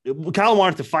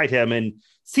to fight him, and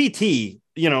CT,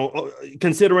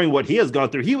 considering what he has gone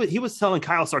through, he was telling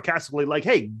Kyle sarcastically, like,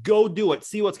 "Hey, go do it,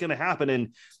 see what's going to happen."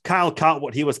 And Kyle caught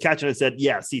what he was catching and said,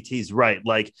 "Yeah, CT's right."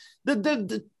 Like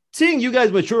the seeing you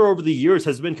guys mature over the years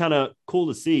has been kind of cool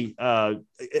to see,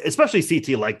 especially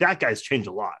CT. Like that guy's changed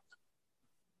a lot.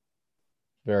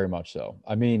 Very much so.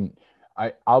 I mean,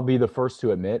 I'll be the first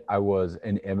to admit I was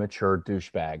an immature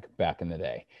douchebag back in the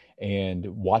day. And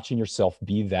watching yourself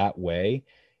be that way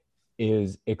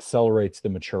accelerates the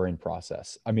maturing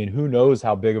process. I mean, who knows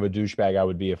how big of a douchebag I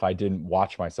would be if I didn't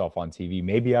watch myself on TV.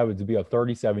 Maybe I would be a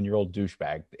 37-year-old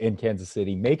douchebag in Kansas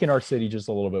City, making our city just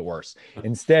a little bit worse.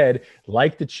 Instead,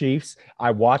 like the Chiefs, I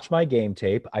watch my game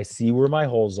tape, I see where my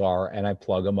holes are, and I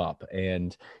plug them up.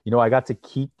 And I got to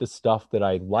keep the stuff that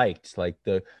I liked, like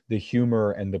the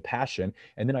humor and the passion.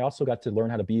 And then I also got to learn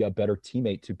how to be a better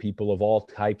teammate to people of all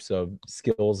types of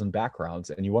skills and backgrounds.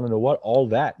 And you want to know what? All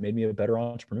that made me a better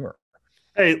entrepreneur.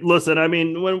 Hey, listen, I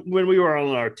mean, when we were all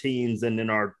in our teens and in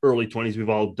our early 20s, we've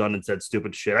all done and said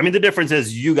stupid shit. I mean, the difference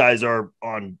is you guys are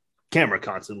on camera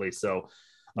constantly. So,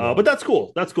 Yeah. but that's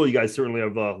cool. That's cool. You guys certainly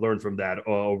have learned from that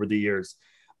over the years.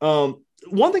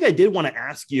 One thing I did want to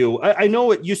ask you, I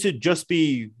know it used to just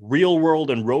be real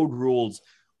world and road rules.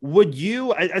 Would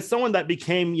you, as someone that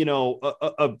became,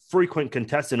 a frequent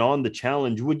contestant on the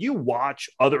challenge, would you watch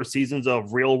other seasons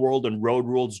of real world and road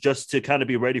rules just to kind of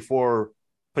be ready for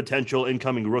potential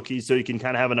incoming rookies so you can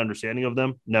kind of have an understanding of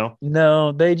them?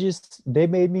 No, they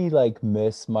made me like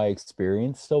miss my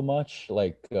experience so much.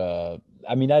 Like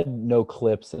I mean, I know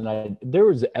clips and there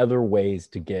was other ways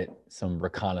to get some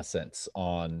reconnaissance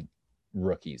on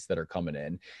rookies that are coming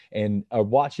in. And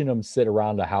watching them sit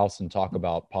around a house and talk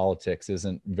about politics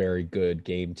isn't very good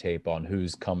game tape on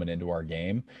who's coming into our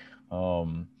game.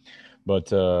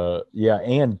 But yeah,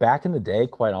 and back in the day,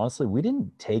 quite honestly, we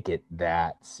didn't take it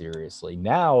that seriously.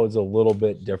 Now it's a little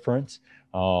bit different.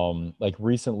 Like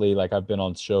recently, like I've been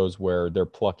on shows where they're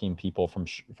plucking people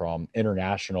from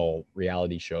international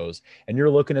reality shows, and you're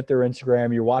looking at their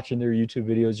Instagram, you're watching their YouTube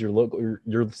videos,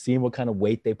 you're seeing what kind of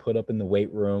weight they put up in the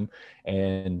weight room,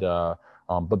 and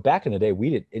but back in the day,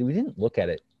 we didn't look at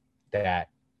it that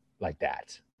like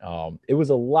that. It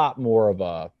was a lot more of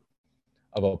a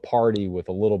party with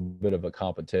a little bit of a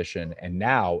competition. And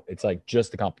now it's like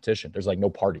just the competition. There's like no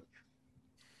party.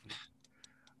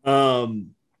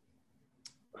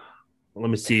 Let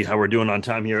me see how we're doing on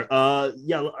time here.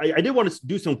 Yeah, I did want to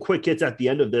do some quick hits at the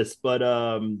end of this, but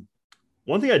want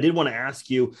One thing I did want to ask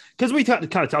you, because we kind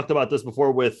of talked about this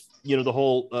before with, the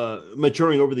whole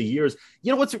maturing over the years.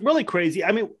 What's really crazy?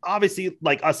 I mean, obviously,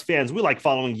 like us fans, we like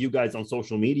following you guys on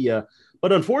social media,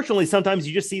 but unfortunately, sometimes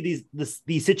you just see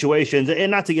these situations,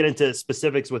 and not to get into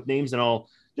specifics with names and all,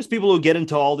 just people who get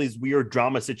into all these weird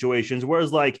drama situations.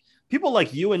 Whereas, like people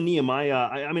like you and Nehemiah,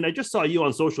 I mean, I just saw you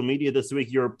on social media this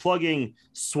week. You're plugging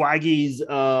Swaggy's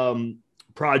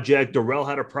project. Darrell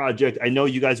had a project. I know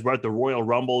you guys were at the Royal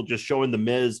Rumble, just showing the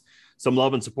Miz some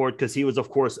love and support, because he was, of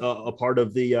course, a part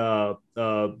of the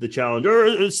challenge, or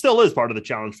it still is part of the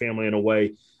challenge family in a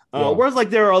way. Whereas, like,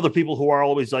 there are other people who are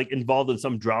always like involved in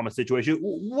some drama situation.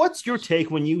 What's your take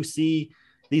when you see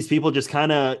these people just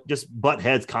kind of just butt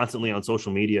heads constantly on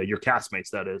social media? Your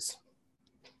castmates, that is.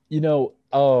 They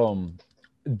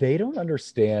don't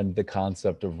understand the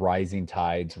concept of rising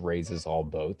tides raises all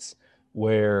boats,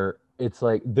 where it's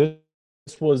like this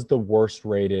was the worst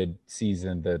rated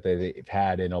season that they've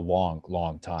had in a long,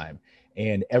 long time.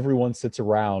 And everyone sits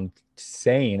around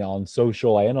saying on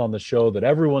social and on the show that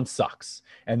everyone sucks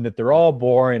and that they're all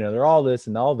boring and they're all this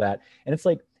and all that. And it's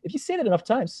like, if you say it enough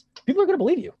times, people are going to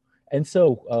believe you. And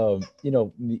so,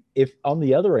 if on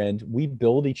the other end, we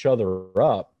build each other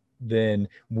up, then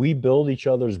we build each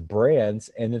other's brands.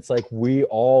 And it's like, we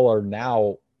all are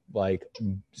now like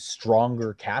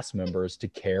stronger cast members to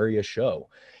carry a show.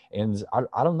 And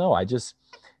I don't know. I just,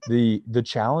 the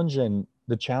challenge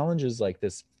is like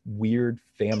this weird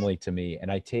family to me.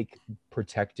 And I take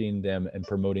protecting them and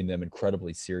promoting them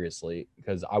incredibly seriously,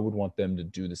 because I would want them to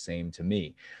do the same to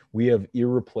me. We have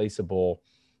irreplaceable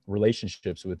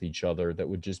relationships with each other that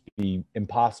would just be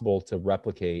impossible to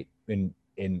replicate in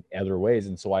other ways.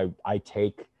 And so I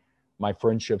take my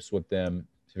friendships with them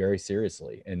very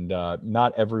seriously. And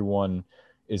not everyone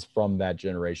is from that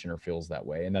generation or feels that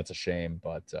way. And that's a shame,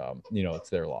 but it's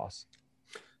their loss.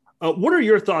 What are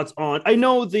your thoughts on, I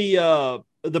know the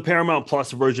Paramount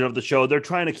Plus version of the show, they're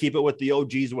trying to keep it with the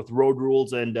OGs with Road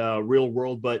Rules and Real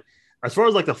World, but as far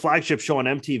as like the flagship show on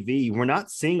MTV, we're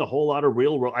not seeing a whole lot of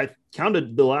Real World. I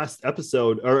counted the last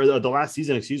episode, or the last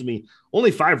season, excuse me, only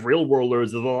 5 Real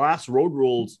Worlders. The last Road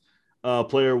Rules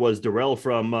player was Darrell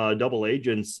from Double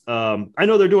Agents. I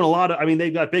know they're doing a lot of, I mean,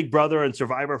 they've got Big Brother and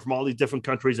Survivor from all these different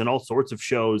countries and all sorts of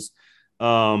shows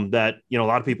that, a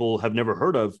lot of people have never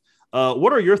heard of.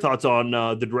 What are your thoughts on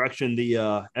the direction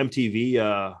the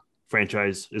MTV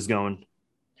franchise is going?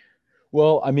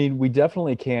 Well, I mean, we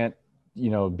definitely can't,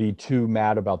 be too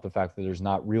mad about the fact that there's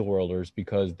not Real Worlders,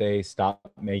 because they stopped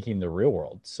making the Real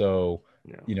World. So,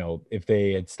 if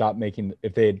they had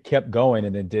kept going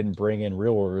and then didn't bring in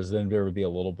Real Worlders, then there would be a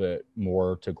little bit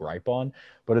more to gripe on.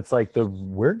 But it's like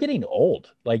we're getting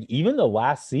old. Like, even the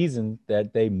last season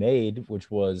that they made, which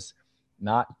was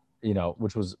not,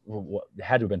 which was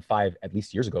had to have been 5 at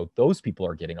least years ago, those people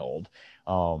are getting old.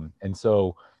 And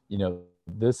so,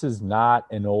 this is not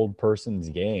an old person's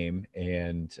game.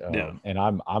 And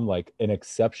I'm like an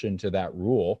exception to that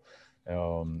rule.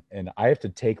 And I have to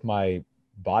take my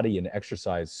body and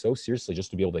exercise so seriously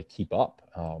just to be able to keep up,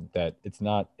 that it's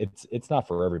not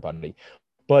for everybody.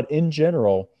 But in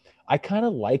general, I kind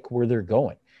of like where they're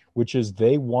going, which is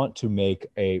they want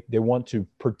to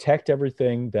protect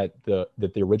everything that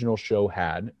the original show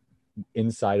had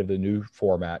inside of the new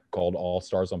format called All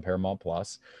Stars on Paramount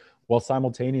Plus, while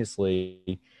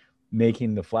simultaneously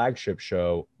making the flagship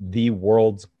show the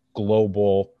world's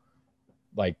global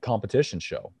like competition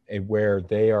show, where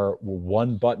they are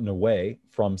one button away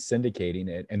from syndicating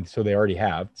it. And so they already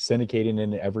have syndicating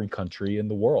in every country in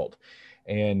the world.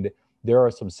 And there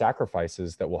are some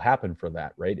sacrifices that will happen for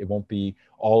that, right? It won't be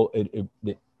all,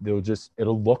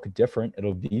 it'll look different.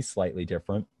 It'll be slightly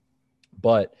different,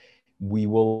 but we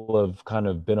will have kind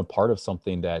of been a part of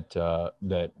something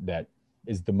that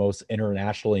is the most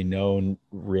internationally known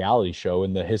reality show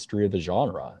in the history of the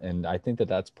genre. And I think that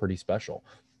that's pretty special.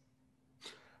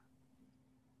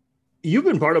 You've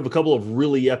been part of a couple of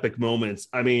really epic moments.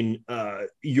 I mean,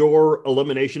 your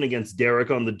elimination against Derek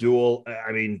on the duel.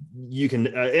 I mean, you can,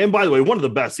 and by the way, one of the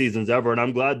best seasons ever. And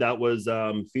I'm glad that was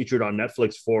featured on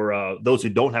Netflix for those who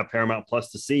don't have Paramount Plus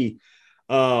to see.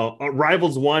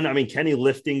 Rivals 1, I mean, Kenny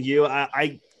lifting you.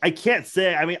 I can't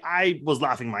say, I mean, I was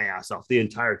laughing my ass off the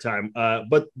entire time.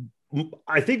 But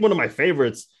I think one of my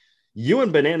favorites, you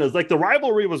and Bananas, like the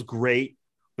rivalry was great,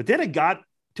 but then it got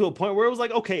to a point where it was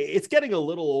like, okay, it's getting a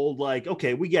little old. Like,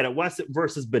 okay, we get it, West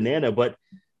versus Banana. But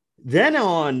then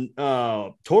on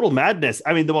Total Madness,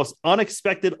 I mean, the most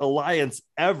unexpected alliance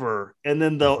ever. And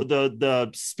then the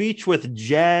speech with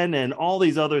Jen and all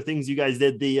these other things you guys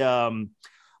did. The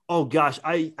oh gosh,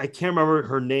 I can't remember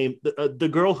her name. The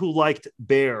girl who liked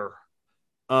Bear.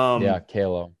 Yeah,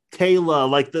 Kalo. Kayla,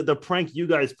 like the prank you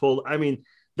guys pulled. I mean,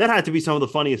 that had to be some of the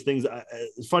funniest things,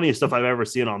 funniest stuff I've ever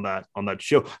seen on that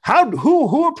show.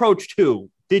 Who approached who?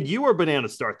 Did you or Banana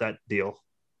start that deal?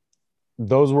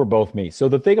 Those were both me. So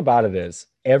the thing about it is,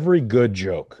 every good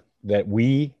joke that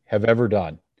we have ever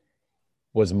done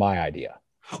was my idea.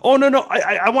 Oh no,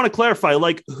 I want to clarify.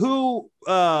 Like who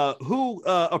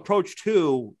approached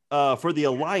who for the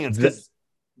alliance? Th- Because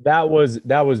that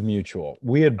was mutual.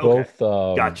 We had okay, both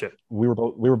gotcha. we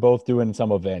were both doing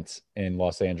some events in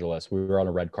Los Angeles. We were on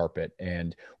a red carpet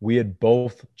and we had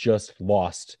both just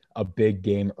lost a big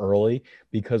game early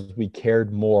because we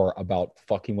cared more about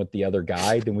fucking with the other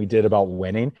guy than we did about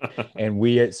winning. And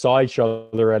we saw each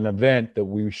other at an event that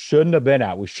we shouldn't have been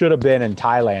at. We should have been in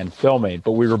Thailand filming,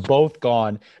 but we were both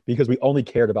gone because we only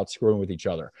cared about screwing with each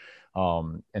other.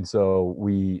 And so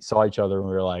we saw each other and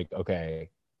we were like, okay,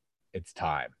 it's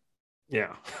time.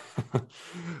 Yeah,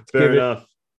 Let's fair give it enough.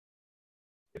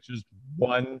 just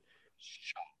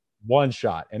one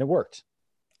shot, and it worked.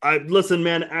 I listen,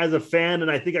 man. As a fan,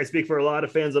 and I think I speak for a lot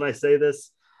of fans when I say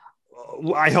this.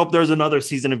 I hope there's another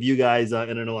season of you guys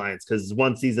in an alliance because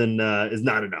one season is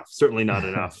not enough. Certainly not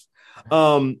enough.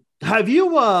 Have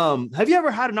you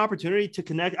ever had an opportunity to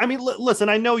connect? I mean, listen,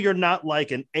 I know you're not like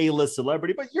an A-list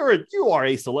celebrity, but you are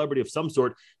a celebrity of some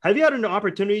sort. Have you had an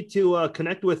opportunity to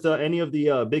connect with any of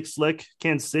the Big Slick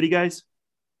Kansas City guys?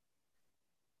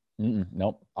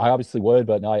 Nope. I obviously would,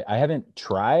 but no, I haven't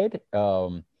tried.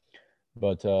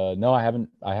 But no, I haven't.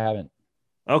 I haven't.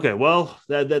 Okay, well,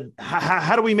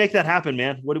 how do we make that happen,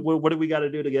 man? What do we got to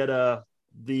do to get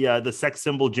the sex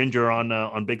symbol Ginger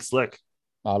on Big Slick?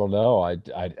 I don't know. I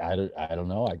don't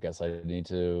know. I guess I need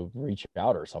to reach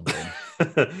out or something.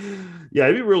 Yeah,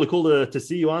 it'd be really cool to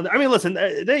see you on. I mean, listen,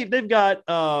 they've got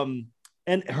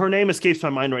and her name escapes my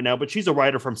mind right now, but she's a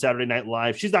writer from Saturday Night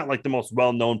Live. She's not like the most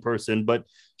well-known person, but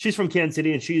she's from Kansas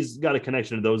City and she's got a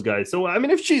connection to those guys. So I mean,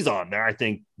 if she's on there, I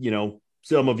think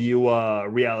some of you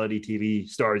reality TV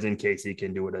stars in KC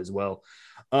can do it as well.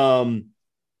 Um,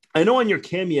 I know on your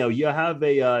Cameo, you have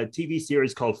a TV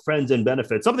series called Friends and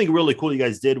Benefits. Something really cool you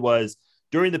guys did was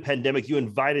during the pandemic, you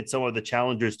invited some of the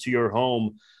challengers to your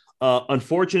home.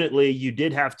 Unfortunately, you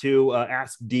did have to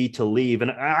ask Dee to leave.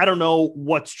 And I don't know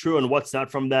what's true and what's not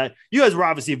from that. You guys were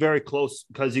obviously very close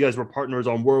because you guys were partners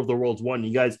on War of the Worlds 1.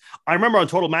 You guys, I remember on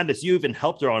Total Madness, you even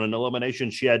helped her on an elimination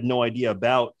she had no idea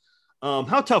about.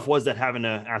 How tough was that having to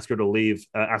ask her to leave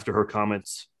after her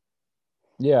comments?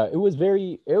 Yeah, it was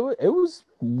it was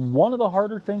one of the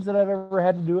harder things that I've ever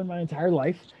had to do in my entire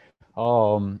life.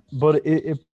 But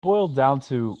it boiled down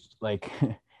to like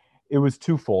it was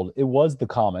twofold. It was the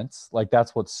comments, like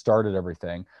that's what started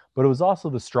everything, but it was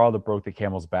also the straw that broke the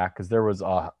camel's back because there was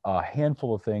a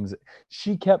handful of things.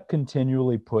 She kept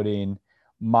continually putting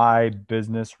my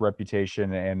business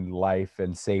reputation and life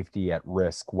and safety at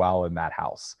risk while in that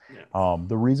house. Yeah.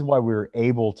 The reason why we were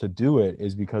able to do it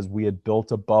is because we had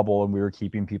built a bubble and we were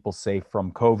keeping people safe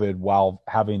from COVID while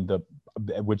having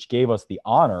which gave us the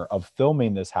honor of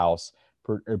filming this house,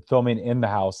 filming in the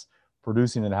house,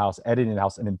 producing in the house, editing in the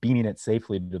house, and then beaming it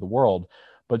safely to the world.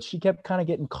 But she kept kind of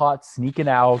getting caught sneaking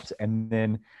out, and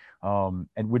then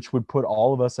and which would put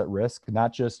all of us at risk,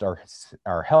 not just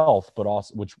our health, but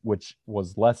also which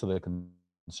was less of a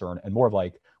concern and more of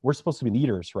like we're supposed to be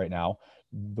leaders right now,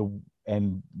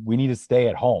 and we need to stay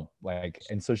at home, like,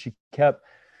 and so she kept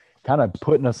kind of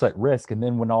putting us at risk. And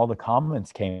then when all the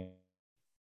comments came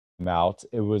out,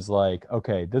 it was like,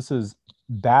 okay, this is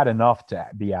bad enough to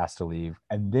be asked to leave,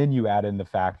 and then you add in the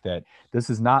fact that this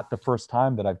is not the first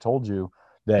time that I've told you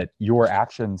that your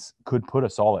actions could put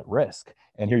us all at risk,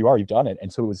 and here you are, you've done it.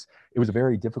 And so it was a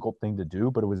very difficult thing to do,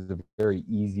 but it was a very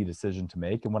easy decision to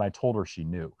make. And when I told her, she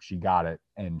knew, she got it,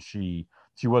 and she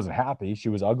wasn't happy, she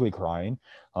was ugly crying,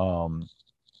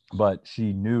 but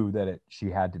she knew that she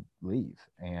had to leave.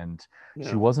 And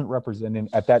she wasn't representing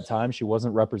at that time, she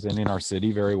wasn't representing our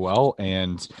city very well,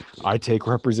 and I take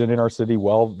representing our city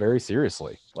well very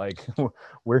seriously. Like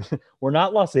we're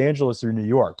not Los Angeles or New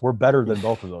York, we're better than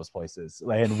both of those places,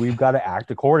 and we've got to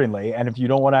act accordingly. And if you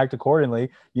don't want to act accordingly,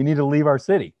 you need to leave our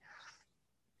city.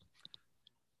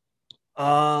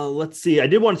 Let's see. I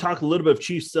did want to talk a little bit of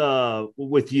Chiefs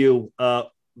with you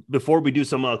before we do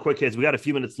some quick hits. We got a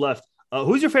few minutes left.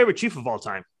 Who's your favorite Chief of all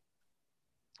time?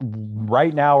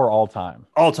 Right now or all time?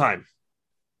 All time.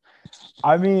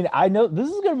 I mean, I know this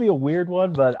is going to be a weird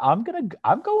one, but I'm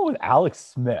going with Alex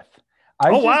Smith.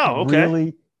 Wow. Okay.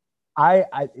 Really,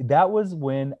 that was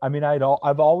when, I mean,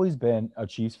 I've always been a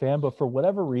Chiefs fan, but for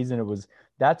whatever reason,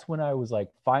 that's when I was like,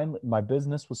 finally, my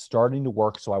business was starting to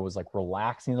work. So I was like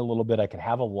relaxing a little bit. I could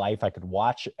have a life. I could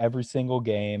watch every single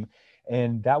game.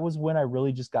 And that was when I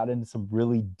really just got into some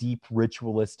really deep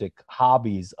ritualistic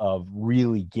hobbies of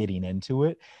really getting into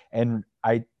it. And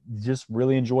I just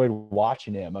really enjoyed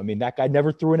watching him. I mean, that guy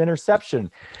never threw an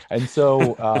interception. And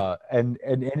so,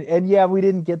 and yeah, we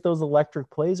didn't get those electric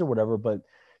plays or whatever, but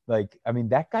like, I mean,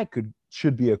 that guy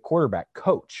should be a quarterback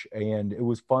coach, and it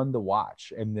was fun to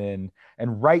watch. And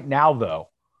right now though,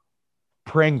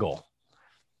 Pringle.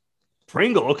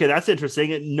 Okay, that's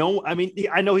interesting. No, I mean,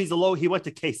 I know he went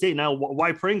to K-State. Now,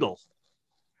 why Pringle?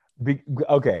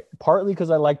 Okay, partly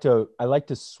because I like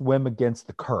to swim against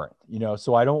the current,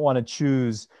 so I don't want to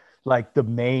choose like the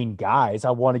main guys.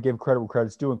 I want to give credit where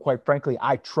credit's due, and quite frankly,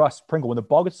 I trust Pringle. When the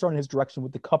ball gets thrown in his direction,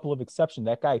 with a couple of exceptions,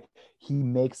 that guy, he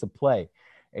makes a play.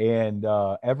 And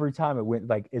every time it went,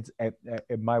 like,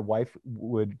 my wife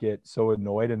would get so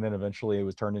annoyed, and then eventually it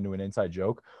was turned into an inside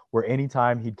joke where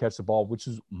anytime he'd catch the ball, which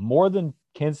is more than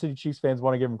Kansas City Chiefs fans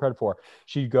want to give him credit for,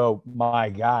 she'd go, my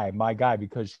guy,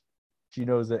 because she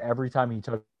knows that every time he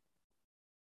touched,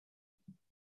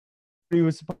 he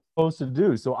was supposed to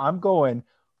do. So I'm going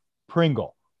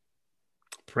Pringle.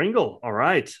 All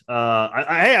right.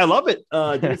 I love it.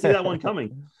 Didn't see that one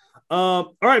coming.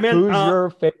 All right, man. Who's your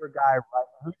favorite guy?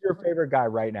 Who's your favorite guy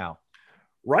right now?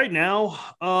 Right now,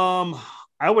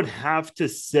 I would have to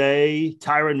say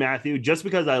Tyrann Mathieu, just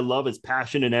because I love his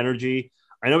passion and energy.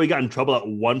 I know he got in trouble at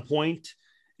one point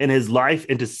in his life,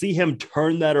 and to see him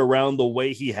turn that around the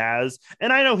way he has.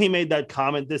 And I know he made that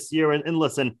comment this year. And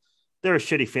listen, there are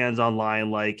shitty fans online.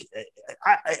 Like,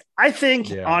 I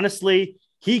think, honestly,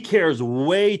 he cares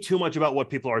way too much about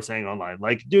what people are saying online.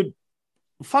 Like, dude,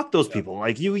 fuck those people.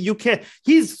 Like, you can't.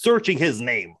 He's searching his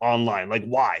name online. Like,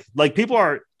 why? Like, people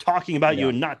are talking about you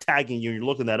and not tagging you, and you're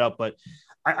looking that up. But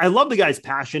I love the guy's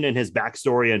passion and his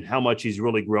backstory and how much he's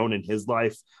really grown in his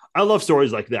life. I love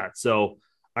stories like that. So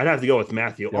I'd have to go with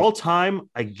Mathieu. All time,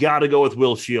 I got to go with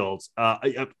Will Shields.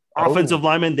 Offensive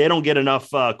linemen, they don't get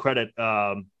enough credit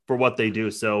for what they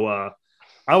do. So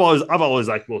I've always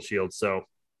liked Will Shields. So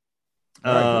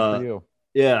good for you.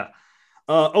 Yeah.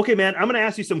 Okay, man, I'm going to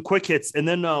ask you some quick hits, and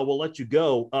then we'll let you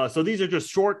go. So these are just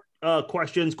short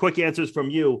questions, quick answers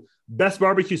from you. Best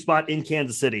barbecue spot in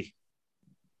Kansas City?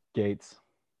 Gates.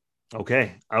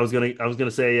 Okay, I was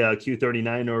gonna say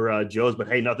Q39 or Joe's, but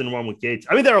hey, nothing wrong with Gates.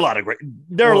 I mean, there are a lot of great.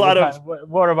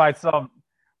 What about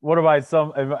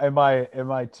some? Am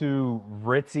I too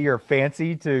ritzy or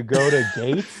fancy to go to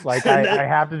Gates? Like, I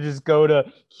have to just go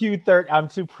to Q30. I'm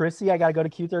too prissy. I got to go to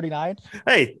Q39.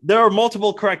 Hey, there are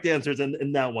multiple correct answers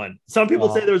in that one. Some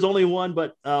people say there's only one,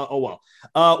 but oh well.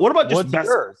 What about just what's best?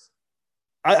 Yours?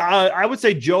 I would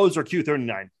say Joe's or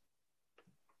Q39.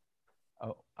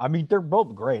 Oh, I mean, they're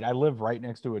both great. I live right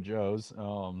next to a Joe's.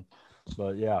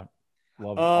 But yeah,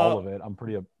 love all of it.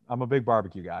 I'm a big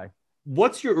barbecue guy.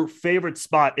 What's your favorite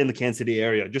spot in the Kansas City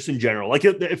area, just in general? Like,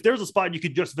 if there's a spot you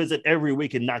could just visit every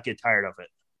week and not get tired of it.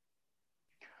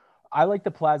 I like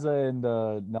the plaza in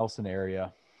the Nelson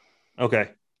area. Okay.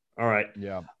 All right.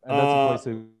 Yeah. And that's a place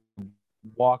to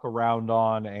walk around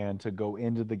on and to go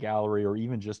into the gallery, or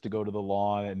even just to go to the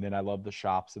lawn. And then I love the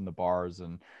shops and the bars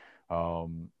and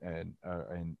on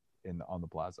the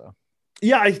plaza.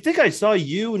 Yeah, I think I saw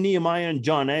you, Nehemiah, and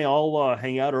John A. all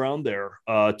hang out around there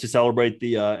to celebrate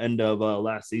the end of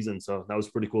last season. So that was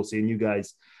pretty cool seeing you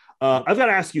guys. I've got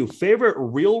to ask you, favorite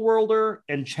real worlder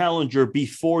and challenger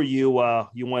before you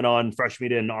went on Fresh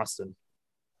Media in Austin?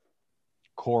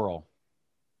 Coral.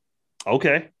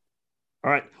 Okay.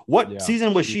 All right. What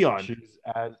season was she on?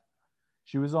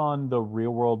 She was on the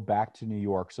Real World Back to New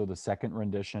York, so the second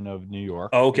rendition of New York.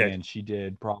 Oh, okay. And she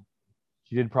did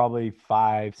probably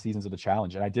 5 seasons of the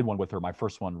challenge, and I did one with her. My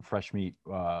first one, Fresh Meat,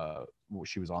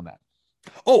 she was on that.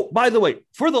 Oh, by the way,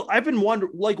 I've been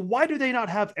wondering, like, why do they not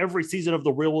have every season of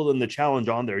the Real World and the Challenge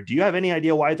on there? Do you have any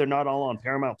idea why they're not all on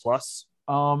Paramount Plus?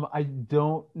 I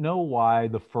don't know why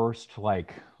the first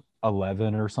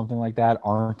 11 or something like that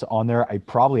aren't on there. It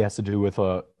probably has to do with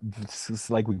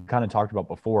like we kind of talked about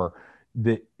before,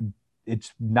 that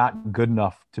it's not good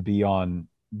enough to be on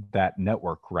that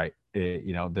network, right?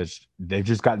 They've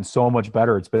just gotten so much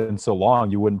better. It's been so long.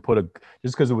 You wouldn't put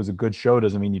just because it was a good show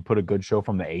doesn't mean you'd put a good show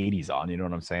from the 80s on. You know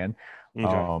what I'm saying?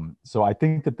 Okay. So I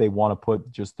think that they want to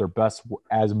put just their best,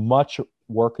 as much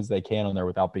work as they can on there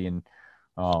without being,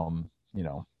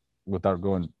 without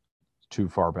going too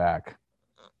far back.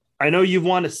 I know you've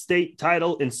won a state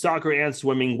title in soccer and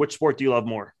swimming. Which sport do you love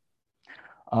more?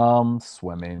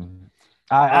 Swimming.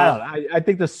 I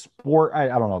think the sport. I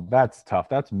don't know. That's tough.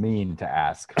 That's mean to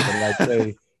ask.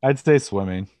 But I'd say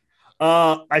swimming.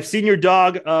 I've seen your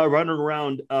dog running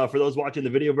around. For those watching the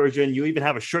video version, you even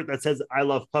have a shirt that says "I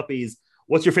love puppies."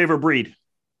 What's your favorite breed?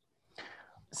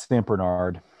 Saint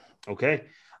Bernard. Okay.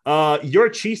 You're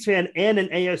a Chiefs fan and an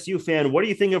ASU fan. What do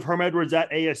you think of Herm Edwards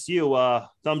at ASU?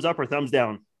 Thumbs up or thumbs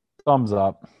down? Thumbs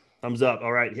up. Thumbs up.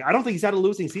 All right. I don't think he's had a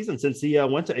losing season since he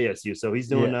went to ASU, so he's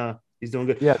doing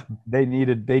good. Yeah, they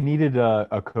needed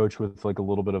a coach with like a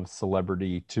little bit of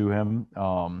celebrity to him,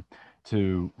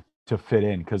 to fit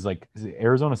in, because like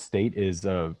Arizona State is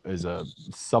a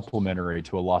supplementary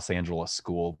to a Los Angeles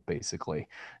school basically,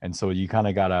 and so you kind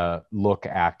of gotta look,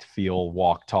 act, feel,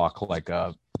 walk, talk like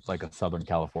a Southern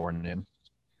Californian.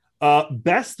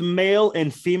 Best male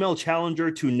and female challenger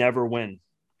to never win.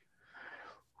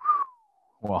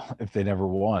 Well, if they never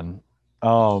won.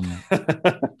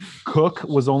 Cook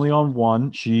was only on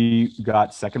one. She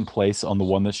got second place on the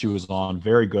one that she was on.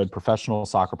 Very good professional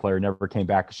soccer player. Never came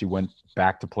back. She went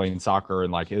back to playing soccer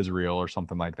in like Israel or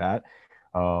something like that.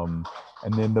 And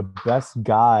then the best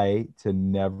guy to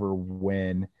never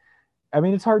win. I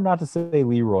mean, it's hard not to say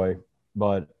Leroy,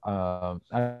 but I'm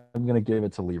going to give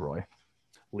it to Leroy.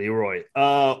 Leroy.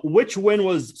 Which win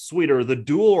was sweeter, the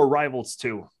duel or Rivals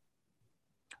 2?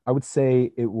 I would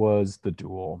say it was the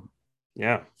duel.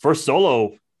 Yeah. First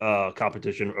solo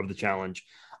competition of the challenge.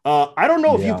 I don't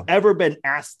know if you've ever been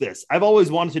asked this. I've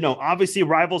always wanted to know. Obviously,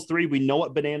 Rivals 3, we know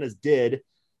what Bananas did.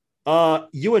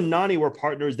 You and Nani were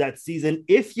partners that season.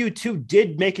 If you two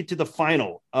did make it to the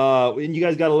final, and you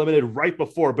guys got eliminated right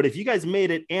before, but if you guys made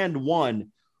it and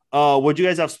won, would you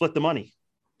guys have split the money?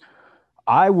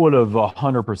 I would have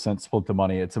 100% split the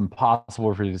money. It's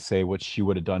impossible for you to say what she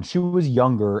would have done. She was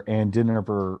younger and didn't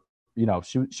ever,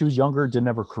 she was younger, didn't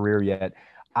have a career yet.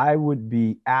 I would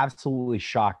be absolutely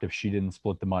shocked if she didn't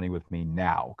split the money with me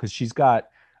now, because she's got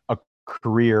a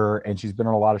career and she's been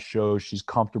on a lot of shows. She's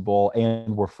comfortable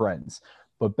and we're friends.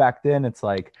 But back then it's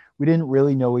like we didn't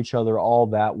really know each other all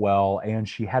that well, and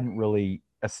she hadn't really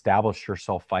established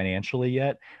herself financially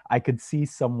yet. I could see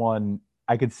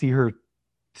her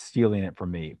stealing it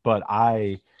from me, but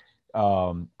I'm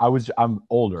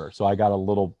older, so I'm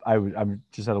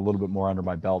just had a little bit more under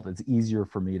my belt. It's easier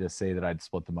for me to say that I'd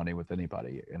split the money with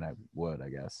anybody, and I would, I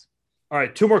guess. All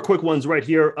right, two more quick ones right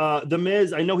here. The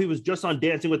Miz, I know he was just on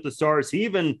Dancing with the Stars. He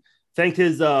even thanked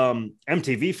his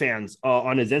MTV fans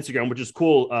on his Instagram, which is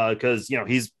cool because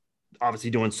he's obviously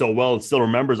doing so well and still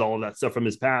remembers all of that stuff from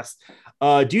his past.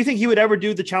 Do you think he would ever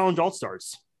do the Challenge All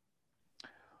Stars?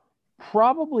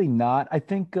 Probably not. I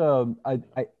think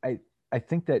I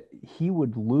think that he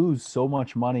would lose so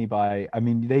much money by. I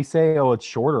mean, they say, oh, it's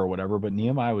shorter or whatever, but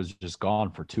Nehemiah was just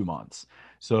gone for 2 months.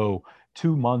 So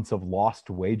 2 months of lost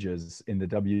wages in the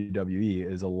WWE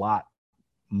is a lot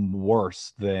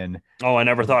worse than. Oh, I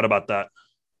never thought about that.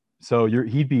 So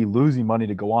he'd be losing money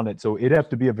to go on it. So it'd have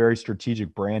to be a very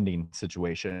strategic branding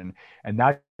situation. And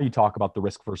now you talk about the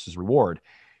risk versus reward.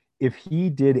 If he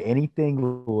did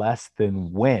anything less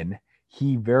than win,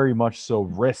 he very much so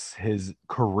risks his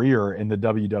career in the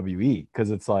WWE, because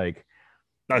it's like.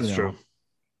 That's true.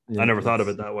 I never thought of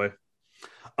it that way.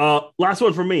 Last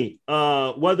one for me.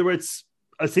 Whether it's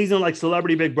a season like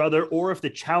Celebrity Big Brother or if the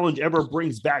challenge ever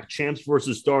brings back Champs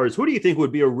versus Stars, who do you think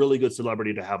would be a really good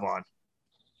celebrity to have on?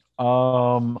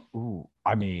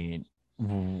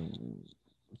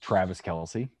 Travis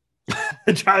Kelce.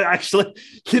 Actually,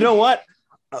 you know what?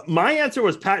 My answer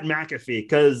was Pat McAfee,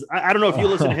 because I don't know if you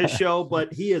listen to his show,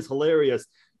 but he is hilarious.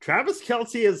 Travis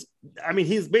Kelce is,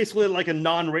 he's basically like a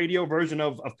non-radio version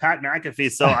of Pat McAfee.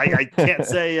 So I can't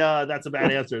say that's a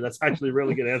bad answer. That's actually a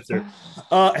really good answer.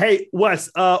 Hey, Wes,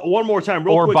 one more time.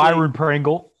 Real quickly. Byron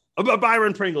Pringle.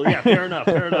 Byron Pringle. Yeah, fair enough.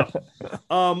 Fair enough.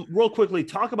 Real quickly,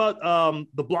 talk about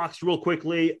the blocks real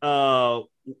quickly. How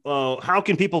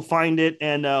can people find it?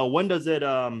 And when does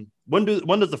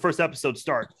the first episode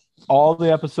start? All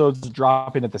the episodes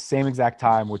dropping at the same exact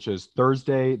time, which is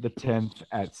Thursday the 10th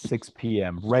at 6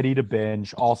 p.m. Ready to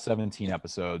binge all 17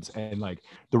 episodes. And like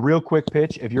the real quick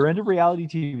pitch, if you're into reality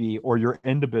TV or you're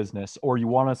into business or you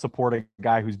want to support a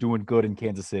guy who's doing good in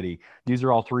Kansas City, these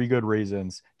are all 3 good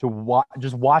reasons to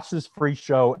just watch this free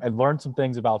show and learn some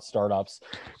things about startups,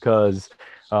 because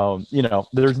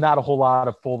there's not a whole lot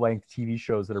of full-length TV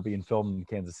shows that are being filmed in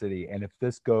Kansas City. And if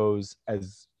this goes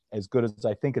as good as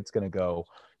I think it's going to go,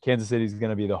 Kansas City is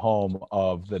going to be the home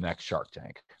of the next Shark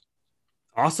Tank.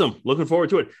 Awesome. Looking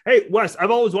forward to it. Hey, Wes, I've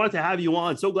always wanted to have you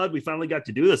on. So glad we finally got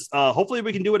to do this. Hopefully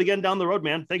we can do it again down the road,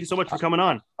 man. Thank you so much for coming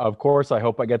on. Of course. I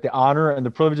hope I get the honor and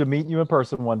the privilege of meeting you in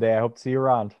person one day. I hope to see you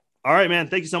around. All right, man.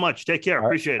 Thank you so much. Take care.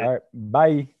 Appreciate it. All right.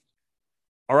 Bye.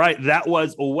 All right, that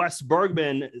was Wes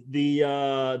Bergman, the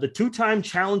 2-time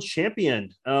challenge champion.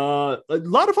 A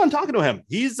lot of fun talking to him.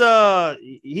 He's a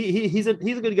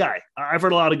good guy. I've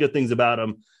heard a lot of good things about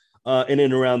him. in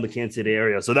and around the Kansas City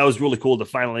area. So that was really cool to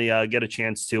finally get a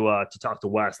chance to talk to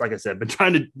Wes. Like I said, been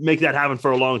trying to make that happen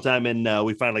for a long time, and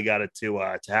we finally got it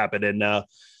to happen. And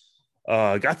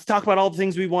got to talk about all the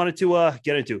things we wanted to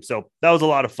get into. So that was a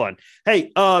lot of fun.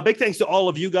 Hey, big thanks to all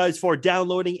of you guys for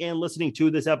downloading and listening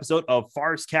to this episode of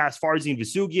Farscast, Farzine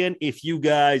Vousoughian. If you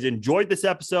guys enjoyed this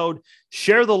episode,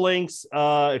 share the links.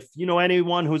 If you know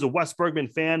anyone who's a Wes Bergman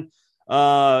fan,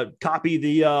 copy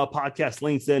the podcast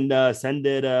links and send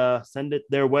it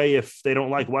their way. If they don't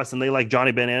like Wes and they like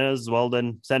Johnny Bananas, well,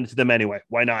 then send it to them anyway.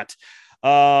 Why not?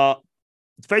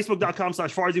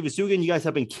 Facebook.com/Farzine Vousoughian. You guys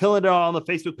have been killing it on the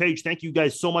Facebook page. Thank you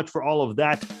guys so much for all of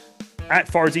that. At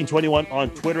Farzine21 on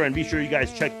Twitter, and be sure you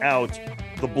guys check out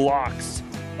the blocks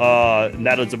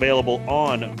that is available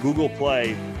on Google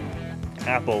Play,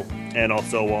 Apple, and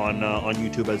also on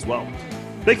YouTube as well.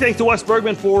 Big thanks to Wes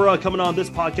Bergman for coming on this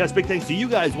podcast. Big thanks to you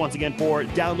guys once again for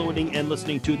downloading and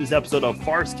listening to this episode of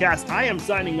Farscast. I am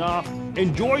signing off.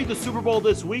 Enjoy the Super Bowl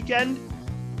this weekend.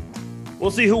 We'll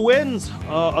see who wins.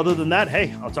 Other than that,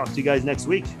 hey, I'll talk to you guys next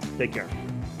week. Take care.